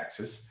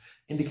y-axis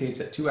indicates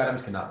that two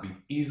atoms cannot be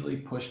easily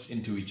pushed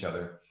into each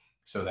other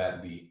so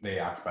that they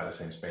occupy the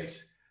same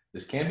space.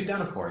 This can be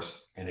done, of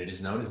course, and it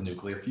is known as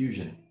nuclear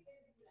fusion.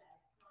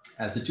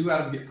 As the two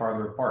atoms get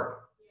farther apart,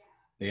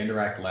 they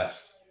interact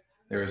less.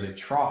 There is a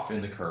trough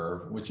in the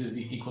curve, which is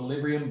the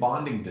equilibrium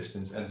bonding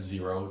distance at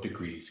 0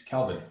 degrees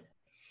Kelvin,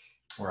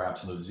 or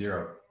absolute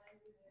zero,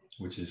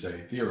 which is a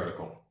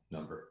theoretical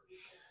number.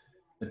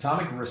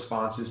 Atomic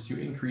responses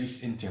to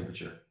increase in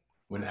temperature.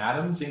 When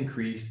atoms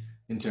increase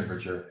in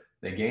temperature,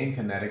 they gain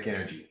kinetic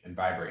energy and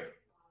vibrate.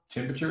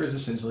 Temperature is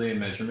essentially a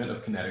measurement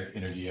of kinetic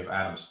energy of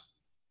atoms.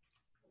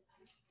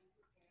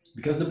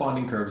 Because the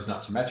bonding curve is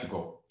not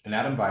symmetrical, an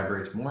atom that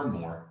vibrates more and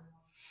more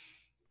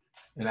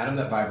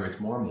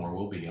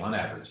will be, on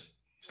average,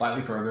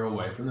 slightly further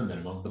away from the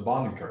minimum of the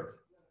bonding curve.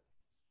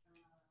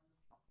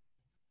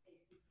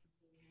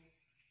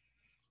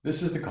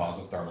 This is the cause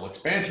of thermal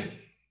expansion,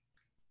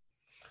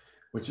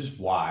 which is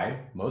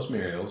why most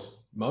materials,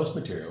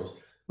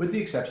 with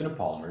the exception of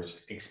polymers,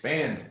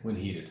 expand when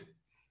heated.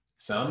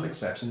 Some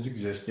exceptions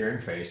exist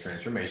during phase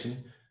transformation,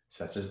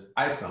 such as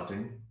ice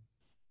melting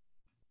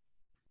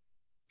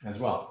as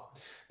well.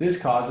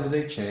 This causes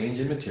a change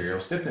in material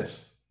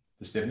stiffness.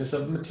 The stiffness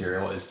of the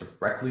material is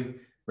directly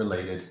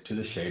related to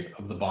the shape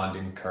of the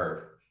bonding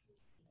curve.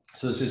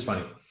 So this is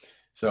funny.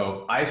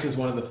 So ice is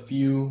one of the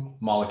few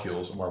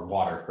molecules, or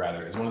water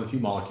rather, is one of the few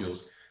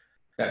molecules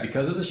that,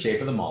 because of the shape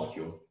of the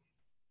molecule,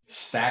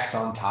 stacks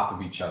on top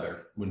of each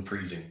other when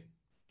freezing.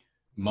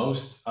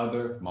 Most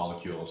other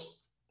molecules,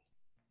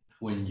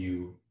 when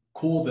you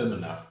cool them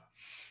enough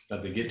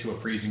that they get to a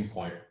freezing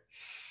point,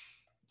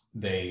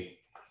 they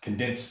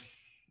condense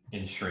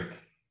and shrink.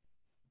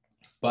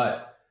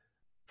 But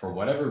for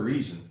whatever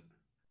reason,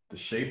 the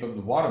shape of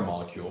the water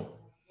molecule,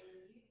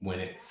 when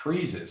it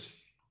freezes,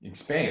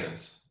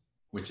 expands,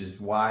 which is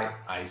why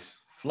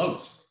ice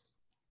floats.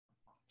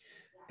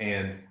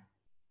 And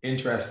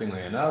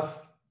interestingly enough,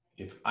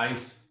 if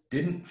ice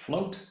didn't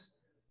float,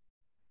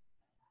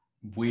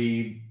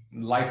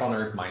 life on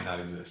Earth might not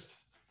exist.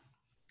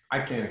 I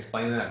can't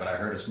explain that, but I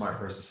heard a smart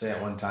person say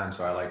it one time,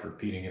 so I like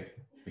repeating it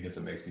because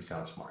it makes me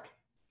sound smart.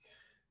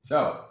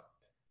 So,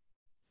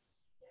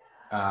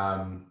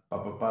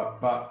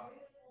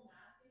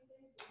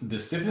 the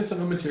stiffness of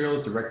a material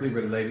is directly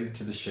related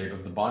to the shape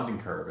of the bonding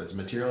curve. As the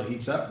material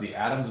heats up, the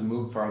atoms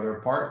move farther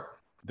apart.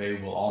 They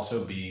will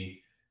also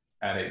be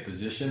at a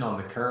position on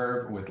the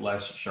curve with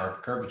less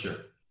sharp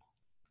curvature.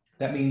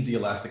 That means the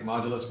elastic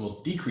modulus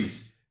will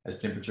decrease as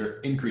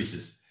temperature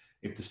increases.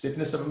 If the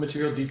stiffness of a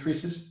material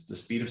decreases, the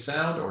speed of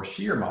sound or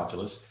shear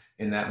modulus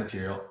in that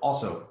material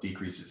also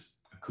decreases.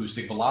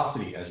 Acoustic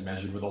velocity, as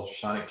measured with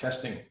ultrasonic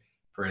testing,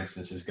 for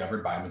instance, is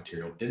governed by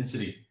material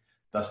density.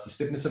 Thus, the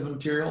stiffness of a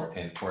material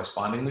and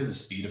correspondingly the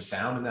speed of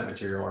sound in that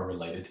material are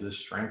related to the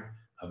strength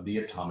of the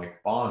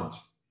atomic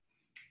bonds.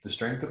 The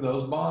strength of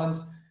those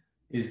bonds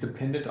is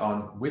dependent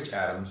on which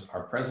atoms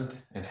are present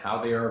and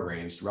how they are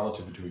arranged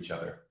relative to each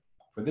other.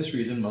 For this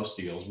reason, most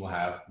steels will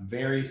have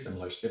very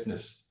similar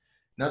stiffness.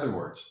 In other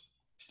words,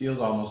 steels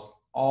almost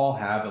all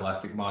have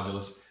elastic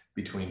modulus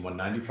between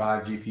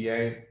 195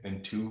 GPa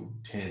and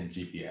 210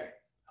 GPa.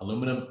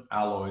 Aluminum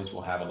alloys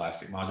will have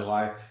elastic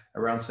moduli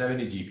around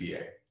 70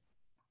 GPa.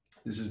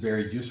 This is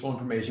very useful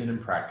information in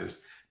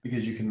practice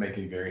because you can make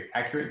a very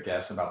accurate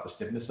guess about the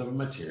stiffness of a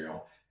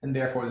material and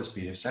therefore the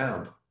speed of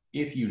sound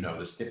if you know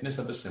the stiffness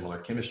of a similar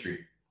chemistry.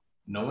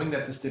 Knowing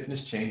that the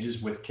stiffness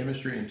changes with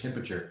chemistry and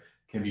temperature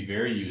can be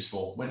very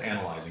useful when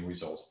analyzing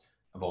results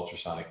of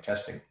ultrasonic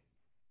testing.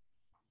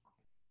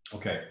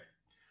 Okay,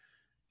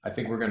 I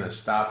think we're going to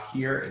stop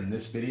here in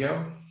this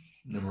video,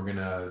 and we're going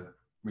to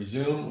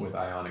resume with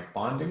ionic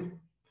bonding,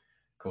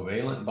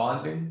 covalent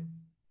bonding,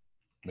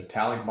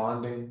 metallic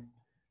bonding,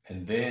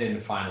 and then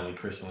finally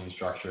crystalline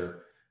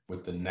structure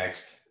with the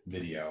next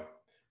video.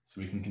 So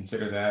we can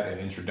consider that an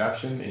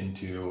introduction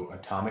into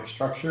atomic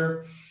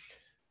structure,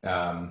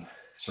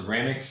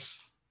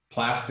 ceramics,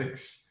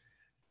 plastics,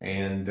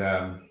 and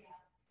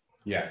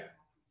yeah,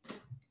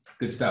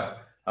 good stuff.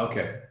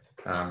 Okay.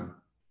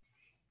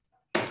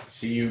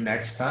 See you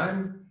next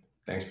time.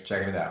 Thanks for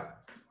checking it out.